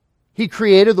 He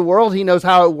created the world. He knows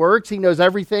how it works. He knows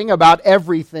everything about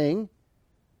everything.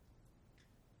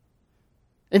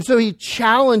 And so he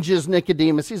challenges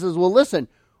Nicodemus. He says, well, listen,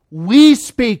 we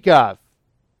speak of.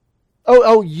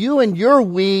 You and your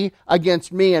we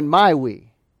against me and my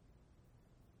we.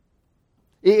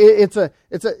 He's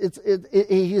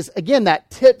again that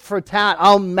tit for tat.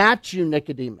 I'll match you,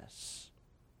 Nicodemus.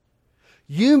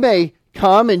 You may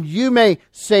come and you may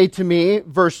say to me,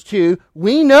 verse 2,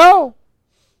 we know.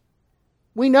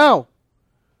 We know.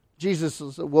 Jesus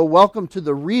says, well, welcome to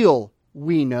the real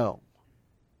we know.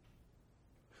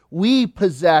 We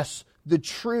possess the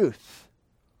truth.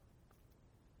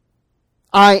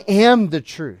 I am the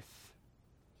truth.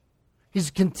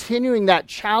 He's continuing that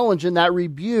challenge and that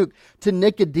rebuke to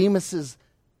Nicodemus's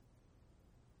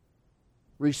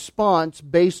response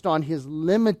based on his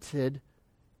limited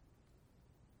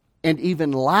and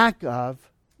even lack of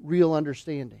real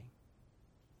understanding.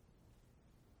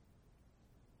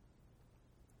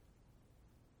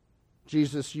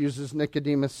 Jesus uses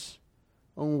Nicodemus'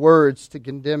 own words to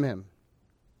condemn him.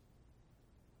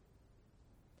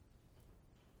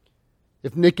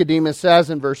 If Nicodemus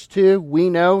says in verse 2, we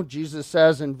know, Jesus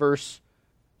says in verse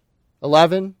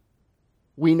 11,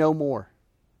 we know more.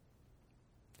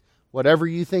 Whatever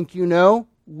you think you know,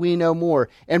 we know more.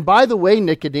 And by the way,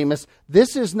 Nicodemus,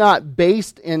 this is not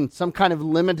based in some kind of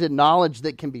limited knowledge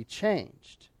that can be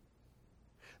changed.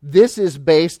 This is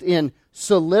based in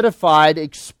solidified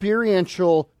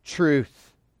experiential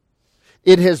truth.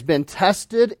 It has been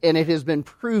tested and it has been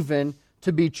proven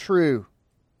to be true.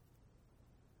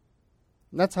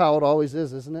 And that's how it always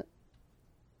is, isn't it?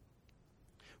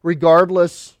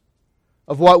 Regardless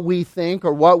of what we think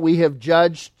or what we have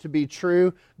judged to be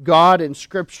true, God and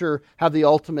Scripture have the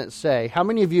ultimate say. How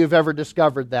many of you have ever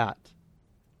discovered that?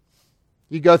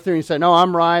 You go through and you say, no,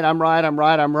 I'm right,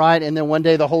 and then one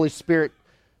day the Holy Spirit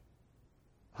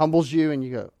humbles you and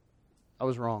you go, I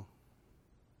was wrong.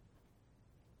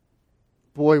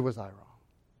 Boy, was I wrong.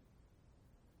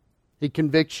 He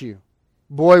convicts you.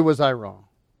 Boy, was I wrong.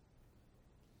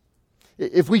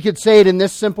 If we could say it in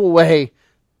this simple way,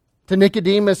 to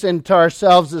Nicodemus and to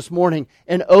ourselves this morning,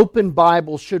 an open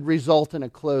Bible should result in a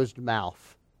closed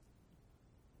mouth.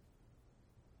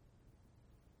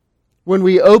 When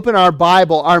we open our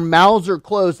Bible, our mouths are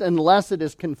closed unless it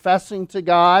is confessing to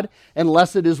God,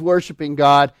 unless it is worshiping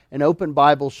God. An open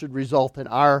Bible should result in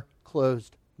our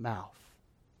closed mouth.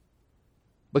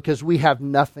 Because we have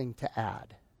nothing to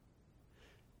add.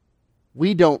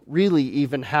 We don't really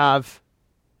even have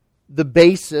the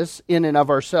basis in and of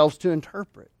ourselves to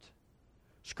interpret.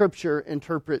 Scripture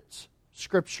interprets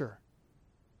Scripture.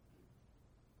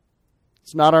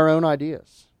 It's not our own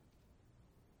ideas.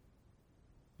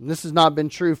 And this has not been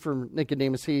true for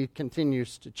Nicodemus. He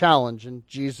continues to challenge, and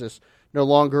Jesus no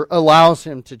longer allows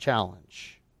him to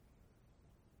challenge.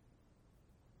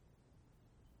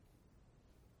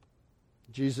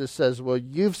 Jesus says, well,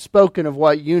 you've spoken of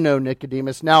what you know,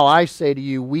 Nicodemus. Now I say to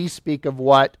you, we speak of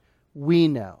what we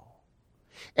know.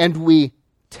 And we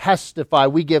testify.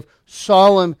 We give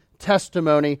solemn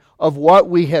testimony of what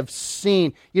we have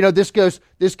seen. You know, this goes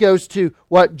to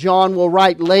what John will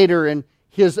write later in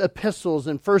his epistles.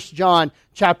 In 1 John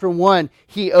chapter 1,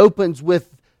 he opens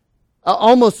with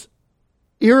almost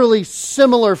eerily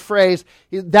similar phrase,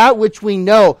 that which we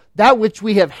know, that which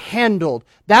we have handled,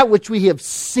 that which we have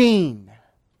seen.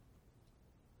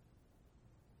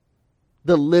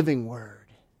 The living Word.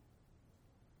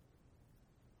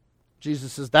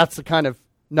 Jesus says, that's the kind of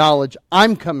knowledge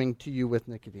I'm coming to you with,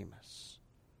 Nicodemus.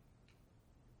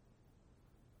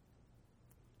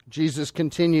 Jesus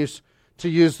continues to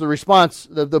use the response,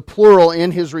 the plural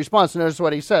in his response. Notice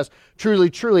what he says.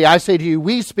 Truly, truly, I say to you,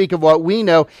 we speak of what we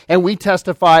know, and we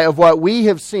testify of what we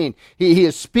have seen. He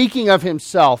is speaking of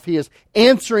himself. He is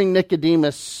answering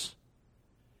Nicodemus.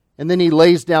 And then he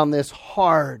lays down this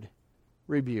hard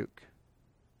rebuke.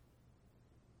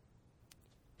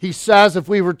 He says, if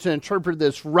we were to interpret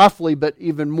this roughly, but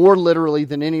even more literally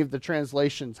than any of the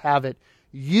translations have it,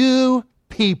 you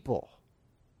people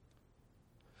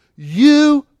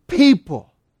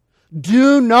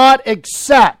do not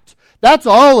accept. That's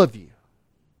all of you.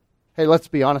 Hey, let's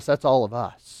be honest, that's all of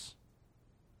us.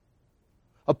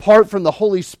 Apart from the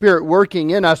Holy Spirit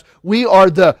working in us, we are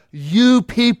the you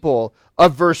people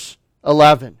of verse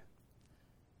 11.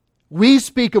 We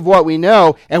speak of what we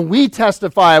know, and we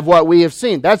testify of what we have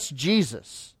seen. That's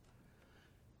Jesus.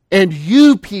 And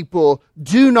you people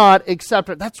do not accept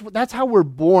it. That's how we're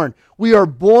born. We are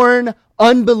born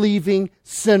unbelieving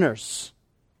sinners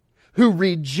who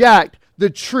reject the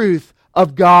truth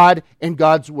of God and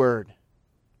God's Word.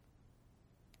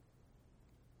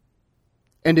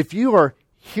 And if you are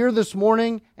here this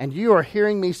morning and you are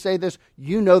hearing me say this,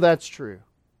 you know that's true.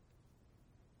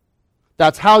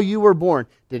 That's how you were born.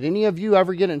 Did any of you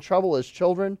ever get in trouble as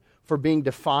children for being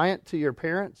defiant to your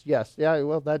parents? Yes. Yeah,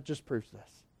 well, that just proves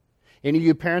this. Any of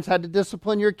you parents had to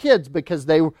discipline your kids because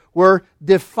they were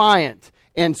defiant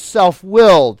and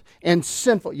self-willed and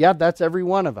sinful. Yeah, that's every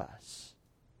one of us.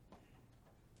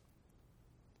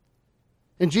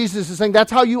 And Jesus is saying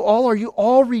that's how you all are. You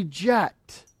all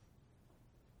reject.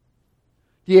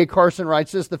 D.A. Carson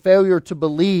writes this, the failure to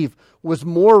believe was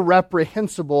more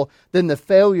reprehensible than the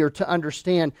failure to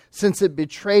understand, since it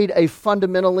betrayed a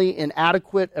fundamentally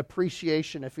inadequate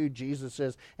appreciation of who Jesus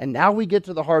is. And now we get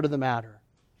to the heart of the matter.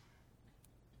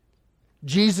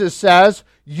 Jesus says,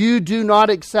 you do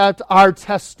not accept our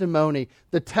testimony.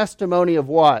 The testimony of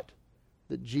what?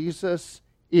 That Jesus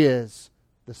is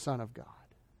the Son of God.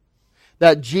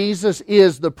 That Jesus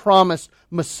is the promised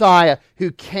Messiah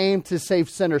who came to save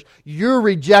sinners. You're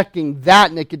rejecting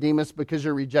that, Nicodemus, because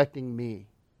you're rejecting me.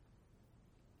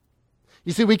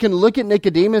 You see, we can look at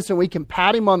Nicodemus and we can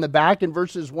pat him on the back in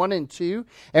verses 1 and 2,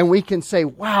 and we can say,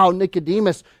 wow,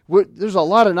 Nicodemus, there's a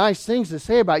lot of nice things to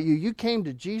say about you. You came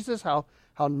to Jesus, how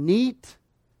neat,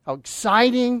 how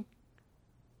exciting.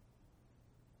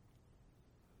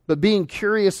 But being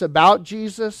curious about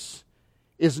Jesus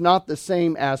is not the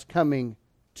same as coming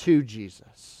to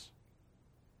Jesus.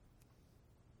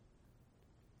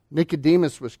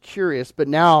 Nicodemus was curious, but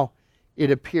now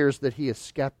it appears that he is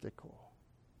skeptical.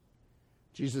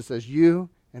 Jesus says, you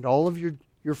and all of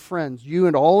your friends, you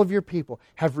and all of your people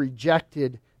have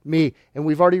rejected me. And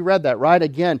we've already read that, right?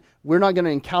 Again, we're not going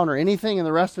to encounter anything in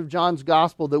the rest of John's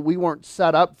gospel that we weren't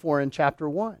set up for in chapter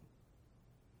 1.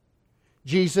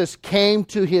 Jesus came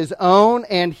to his own,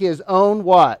 and his own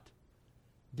what?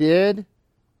 Did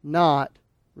not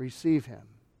receive him.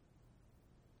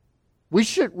 We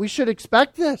should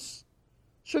expect this.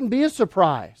 Shouldn't be a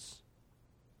surprise.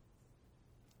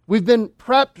 We've been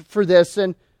prepped for this,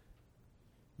 and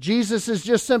Jesus is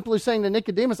just simply saying to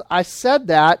Nicodemus, I said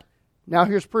that, now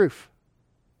here's proof.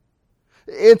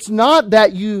 It's not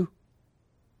that you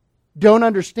don't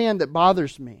understand that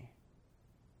bothers me.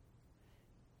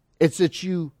 It's that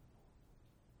you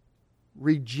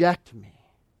reject me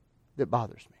that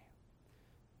bothers me.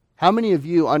 How many of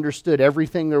you understood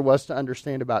everything there was to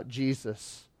understand about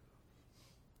Jesus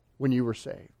when you were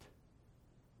saved?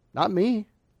 Not me.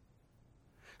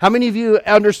 How many of you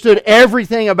understood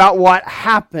everything about what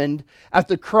happened at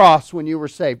the cross when you were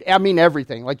saved? I mean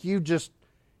everything. Like you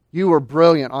were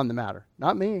brilliant on the matter.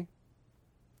 Not me.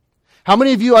 How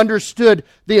many of you understood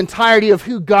the entirety of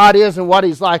who God is and what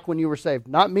He's like when you were saved?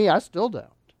 Not me. I still don't.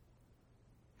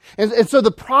 And so the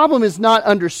problem is not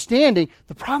understanding.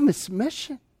 The problem is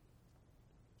submission.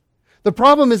 The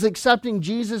problem is accepting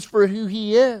Jesus for who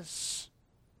He is.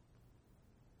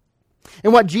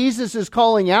 And what Jesus is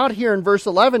calling out here in verse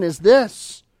 11 is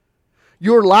this: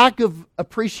 your lack of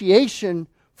appreciation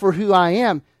for who I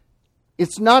am.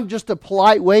 It's not just a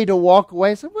polite way to walk away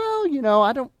and say,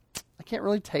 well, I can't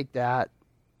really take that.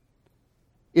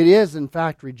 It is, in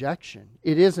fact, rejection.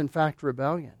 It is, in fact,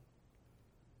 rebellion.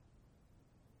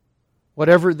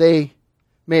 Whatever they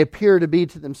may appear to be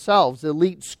to themselves,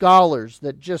 elite scholars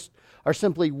that just are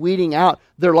simply weeding out,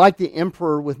 they're like the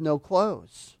emperor with no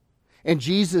clothes. And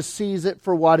Jesus sees it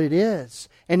for what it is,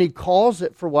 and He calls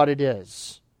it for what it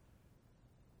is.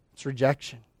 It's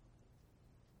rejection.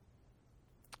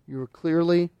 You are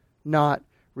clearly not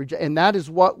rejected. And that is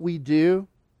what we do,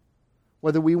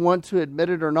 whether we want to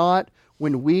admit it or not,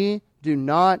 when we do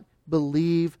not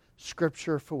believe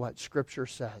Scripture for what Scripture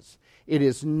says. It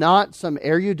is not some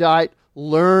erudite,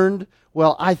 learned,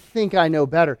 well, I think I know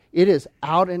better. It is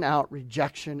out and out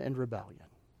rejection and rebellion.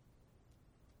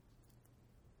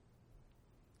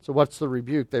 So what's the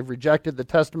rebuke? They've rejected the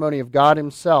testimony of God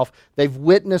Himself. They've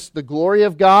witnessed the glory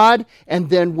of God, and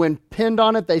then when pinned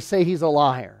on it, they say He's a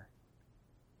liar.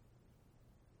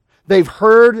 They've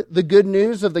heard the good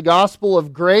news of the gospel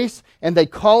of grace, and they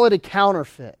call it a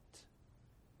counterfeit.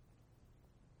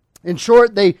 In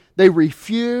short, they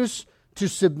refuse to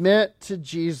submit to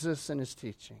Jesus and His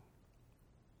teaching.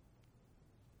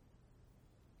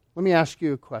 Let me ask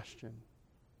you a question.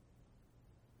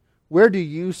 Where do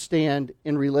you stand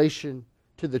in relation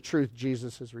to the truth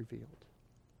Jesus has revealed?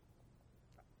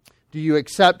 Do you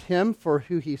accept Him for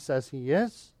who He says He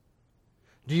is?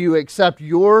 Do you accept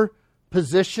your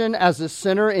position as a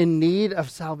sinner in need of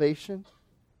salvation?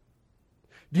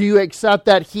 Do you accept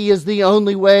that He is the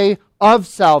only way of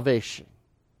salvation?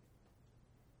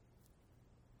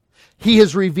 He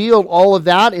has revealed all of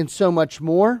that and so much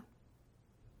more.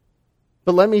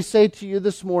 But let me say to you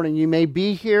this morning, you may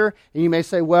be here and you may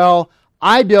say, well,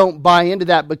 I don't buy into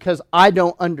that because I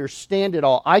don't understand it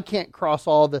all. I can't cross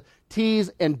all the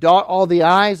T's and dot all the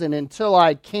I's, and until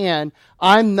I can,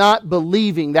 I'm not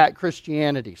believing that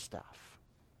Christianity stuff.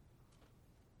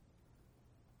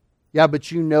 Yeah,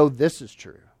 but you know this is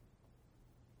true.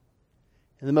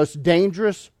 And the most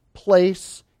dangerous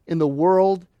place in the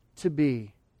world to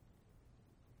be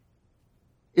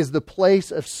is the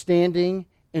place of standing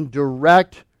in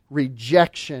direct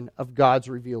rejection of God's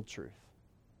revealed truth.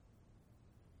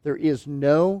 There is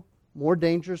no more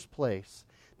dangerous place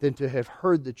than to have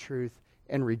heard the truth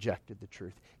and rejected the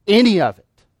truth. Any of it.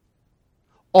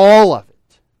 All of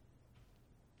it.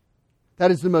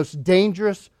 That is the most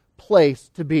dangerous place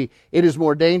to be. It is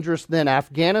more dangerous than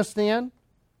Afghanistan.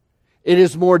 It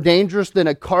is more dangerous than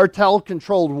a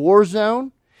cartel-controlled war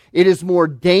zone. It is more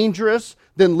dangerous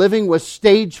than living with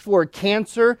stage 4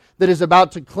 cancer that is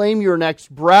about to claim your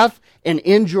next breath and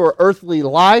end your earthly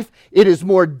life. It is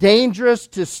more dangerous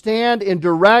to stand in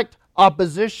direct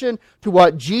opposition to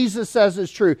what Jesus says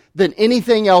is true than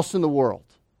anything else in the world.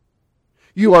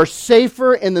 You are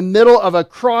safer in the middle of a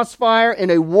crossfire in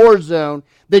a war zone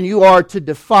than you are to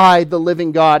defy the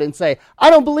living God and say, I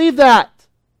don't believe that.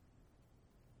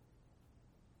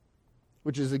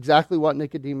 Which is exactly what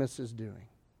Nicodemus is doing.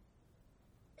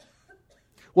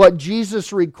 What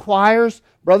Jesus requires,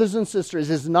 brothers and sisters,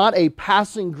 is not a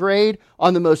passing grade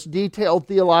on the most detailed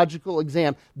theological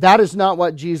exam. That is not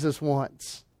what Jesus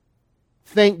wants.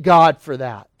 Thank God for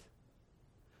that.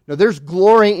 Now, there's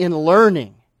glory in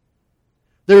learning.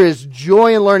 There is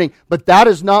joy in learning, but that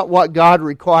is not what God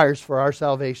requires for our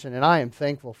salvation, and I am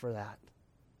thankful for that.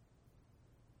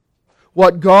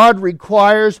 What God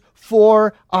requires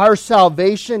for our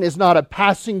salvation is not a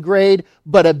passing grade,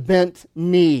 but a bent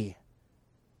knee.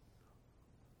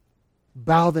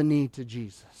 Bow the knee to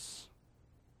Jesus.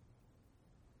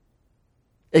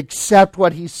 Accept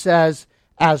what He says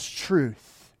as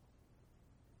truth.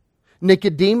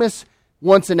 Nicodemus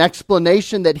wants an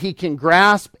explanation that he can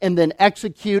grasp and then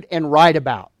execute and write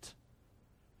about.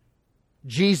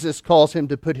 Jesus calls him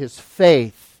to put his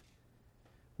faith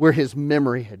where his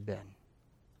memory had been.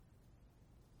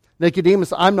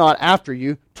 Nicodemus, I'm not after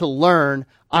you to learn.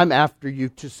 I'm after you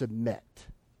to submit,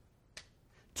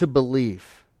 to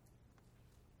believe.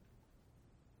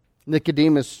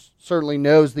 Nicodemus certainly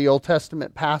knows the Old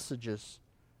Testament passages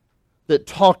that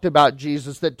talked about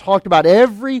Jesus, that talked about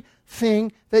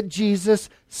everything that Jesus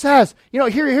says. You know,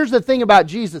 here's the thing about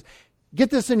Jesus. Get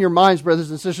this in your minds, brothers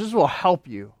and sisters. This will help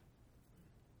you.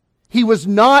 He was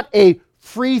not a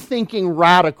free-thinking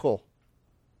radical.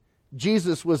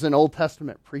 Jesus was an Old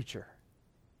Testament preacher.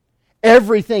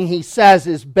 Everything He says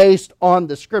is based on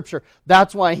the Scripture.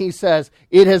 That's why He says,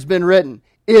 it has been written,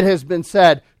 it has been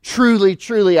said, truly,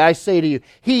 truly, I say to you.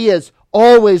 He is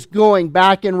always going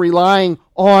back and relying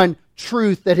on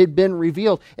truth that had been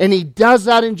revealed. And He does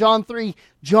that in John 3.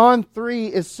 John 3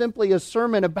 is simply a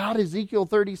sermon about Ezekiel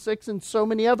 36 and so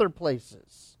many other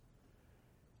places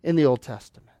in the Old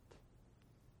Testament.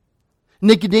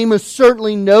 Nicodemus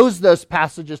certainly knows those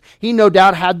passages. He no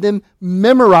doubt had them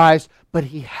memorized, but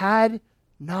he had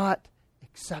not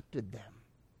accepted them.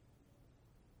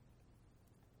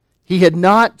 He had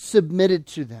not submitted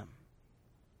to them.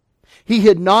 He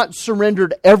had not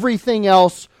surrendered everything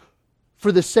else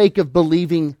for the sake of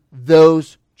believing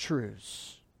those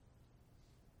truths.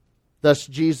 Thus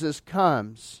Jesus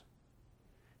comes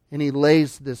and He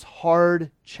lays this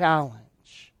hard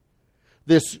challenge,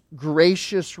 this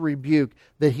gracious rebuke,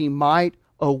 that He might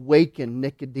awaken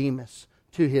Nicodemus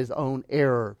to his own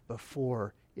error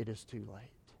before it is too late.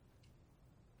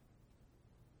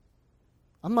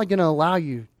 I'm not going to allow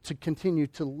you to continue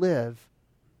to live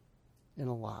in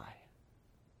a lie.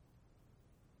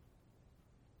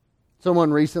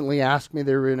 Someone recently asked me,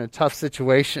 they were in a tough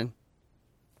situation,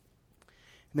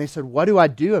 and they said, what do I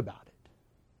do about it?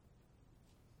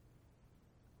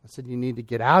 I said, you need to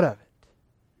get out of it.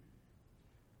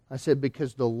 I said,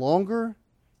 because the longer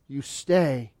you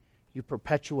stay, you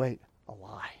perpetuate a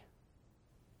lie.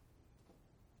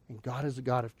 And God is a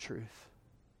God of truth.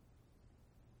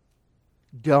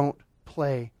 Don't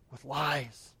play with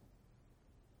lies.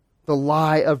 The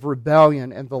lie of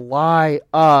rebellion and the lie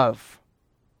of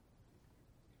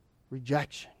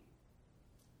rejection.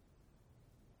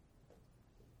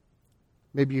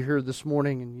 Maybe you're here this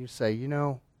morning and you say, you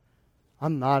know,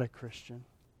 I'm not a Christian.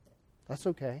 That's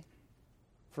okay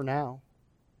for now.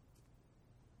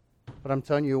 But I'm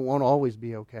telling you, it won't always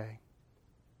be okay.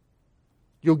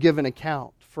 You'll give an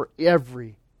account for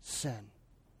every sin.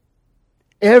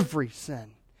 Every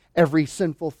sin. Every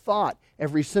sinful thought.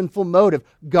 Every sinful motive.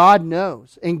 God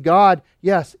knows. And God,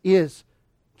 yes, is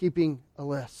keeping a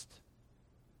list.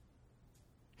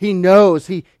 He knows.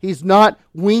 He's not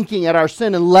winking at our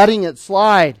sin and letting it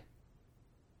slide.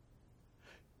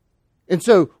 And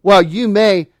so, while you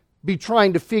may be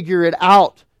trying to figure it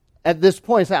out at this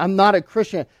point, say, I'm not a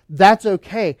Christian, that's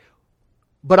okay.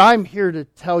 But I'm here to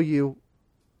tell you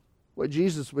what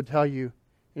Jesus would tell you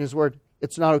in His Word.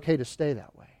 It's not okay to stay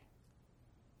that way.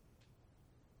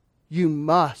 You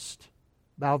must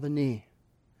bow the knee.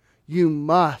 You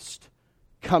must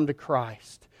come to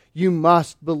Christ. You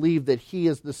must believe that He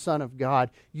is the Son of God.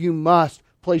 You must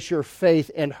place your faith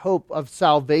and hope of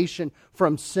salvation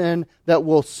from sin that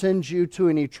will send you to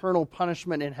an eternal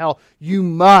punishment in hell. You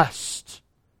must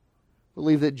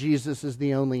believe that Jesus is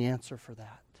the only answer for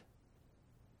that.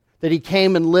 That He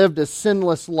came and lived a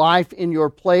sinless life in your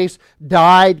place,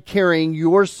 died carrying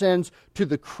your sins to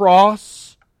the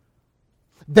cross,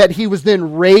 that He was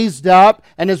then raised up,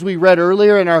 and as we read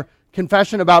earlier in our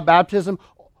confession about baptism,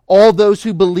 all those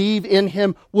who believe in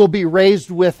Him will be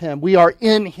raised with Him. We are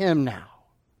in Him now.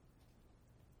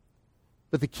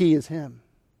 But the key is Him.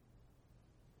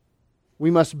 We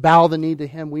must bow the knee to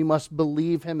Him. We must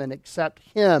believe Him and accept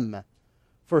Him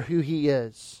for who He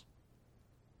is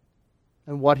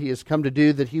and what He has come to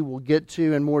do, that He will get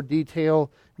to in more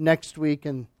detail next week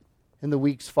and in the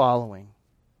weeks following.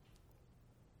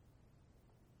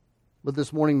 But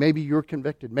this morning, maybe you're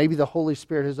convicted. Maybe the Holy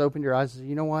Spirit has opened your eyes and said,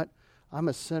 you know what? I'm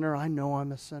a sinner. I know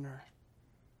I'm a sinner.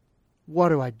 What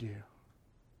do I do?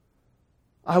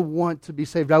 I want to be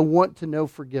saved. I want to know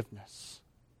forgiveness.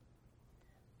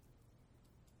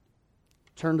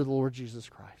 Turn to the Lord Jesus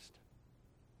Christ.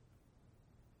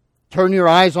 Turn your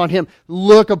eyes on Him.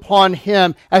 Look upon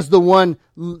Him as the one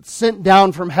sent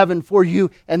down from heaven for you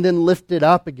and then lifted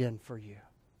up again for you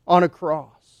on a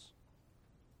cross.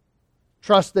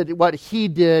 Trust that what He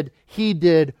did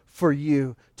for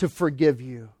you, to forgive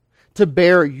you, to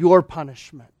bear your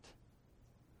punishment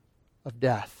of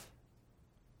death.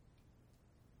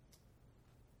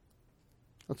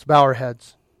 Let's bow our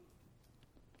heads.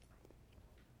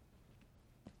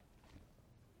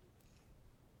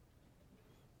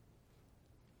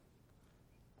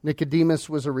 Nicodemus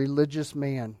was a religious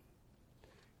man,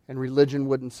 and religion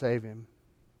wouldn't save him.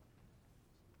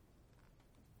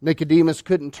 Nicodemus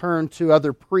couldn't turn to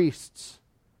other priests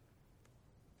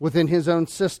within his own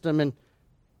system and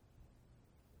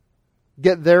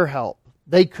get their help.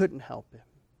 They couldn't help him.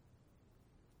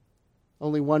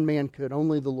 Only one man could,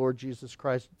 only the Lord Jesus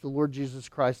Christ. The Lord Jesus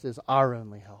Christ is our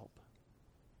only help.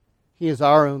 He is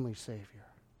our only Savior.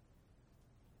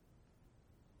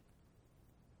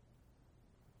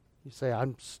 You say,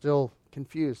 I'm still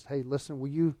confused. Hey, listen, will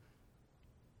you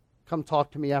come talk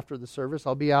to me after the service?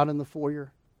 I'll be out in the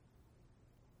foyer.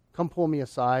 Come pull me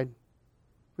aside.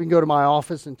 We can go to my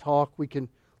office and talk. We can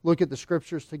look at the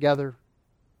Scriptures together.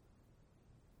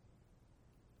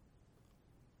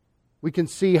 We can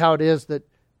see how it is that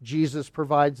Jesus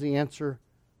provides the answer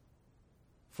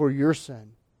for your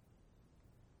sin.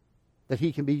 That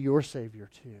He can be your Savior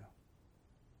too.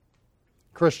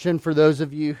 Christian, for those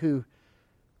of you who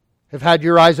have had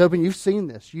your eyes open, you've seen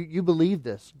this. You believe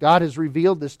this. God has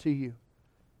revealed this to you.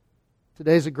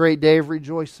 Today's a great day of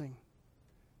rejoicing.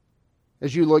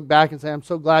 As you look back and say, I'm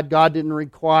so glad God didn't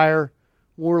require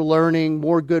more learning,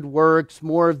 more good works,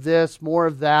 more of this, more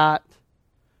of that.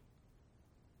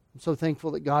 I'm so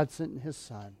thankful that God sent His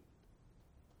Son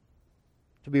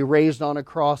to be raised on a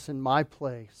cross in my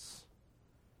place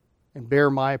and bear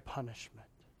my punishment.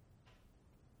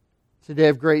 It's a day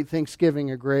of great thanksgiving,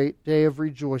 a great day of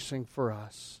rejoicing for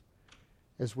us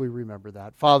as we remember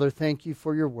that. Father, thank You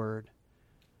for Your Word.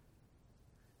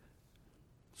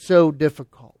 So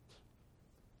difficult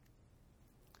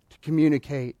to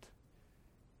communicate,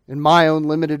 in my own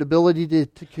limited ability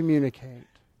to communicate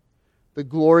the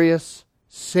glorious,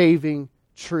 saving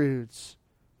truths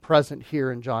present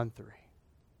here in John 3.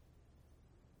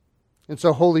 And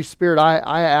so, Holy Spirit,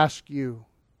 I ask You,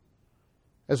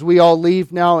 as we all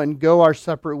leave now and go our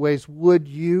separate ways, would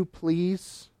You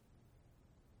please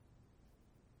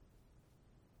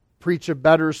preach a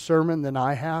better sermon than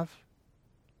I have?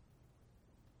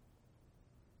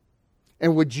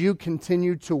 And would You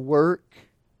continue to work,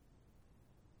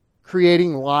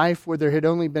 creating life where there had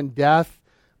only been death,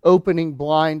 opening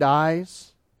blind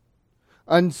eyes,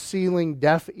 unsealing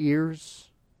deaf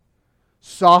ears,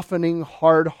 softening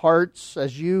hard hearts,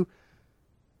 as You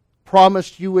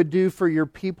promised You would do for Your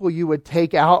people. You would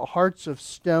take out hearts of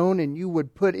stone and You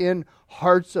would put in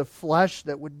hearts of flesh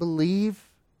that would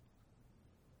believe.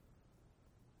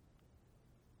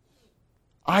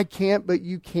 I can't, but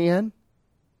You can.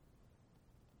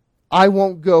 I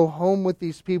won't go home with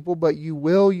these people, but You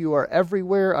will. You are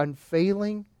everywhere,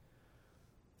 unfailing,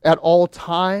 at all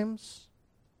times.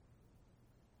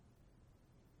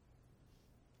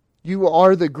 You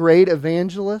are the great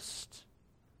evangelist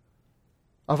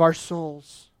of our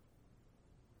souls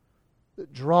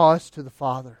that draw us to the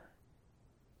Father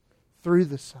through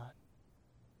the Son.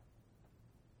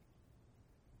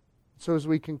 So as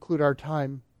we conclude our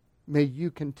time, may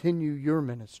You continue Your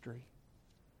ministry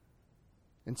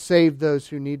and save those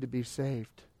who need to be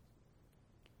saved,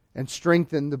 and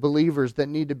strengthen the believers that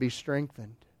need to be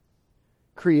strengthened,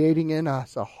 creating in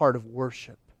us a heart of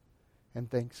worship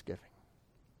and thanksgiving.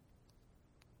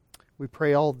 We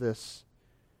pray all this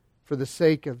for the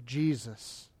sake of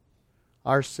Jesus,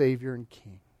 our Savior and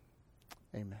King.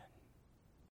 Amen.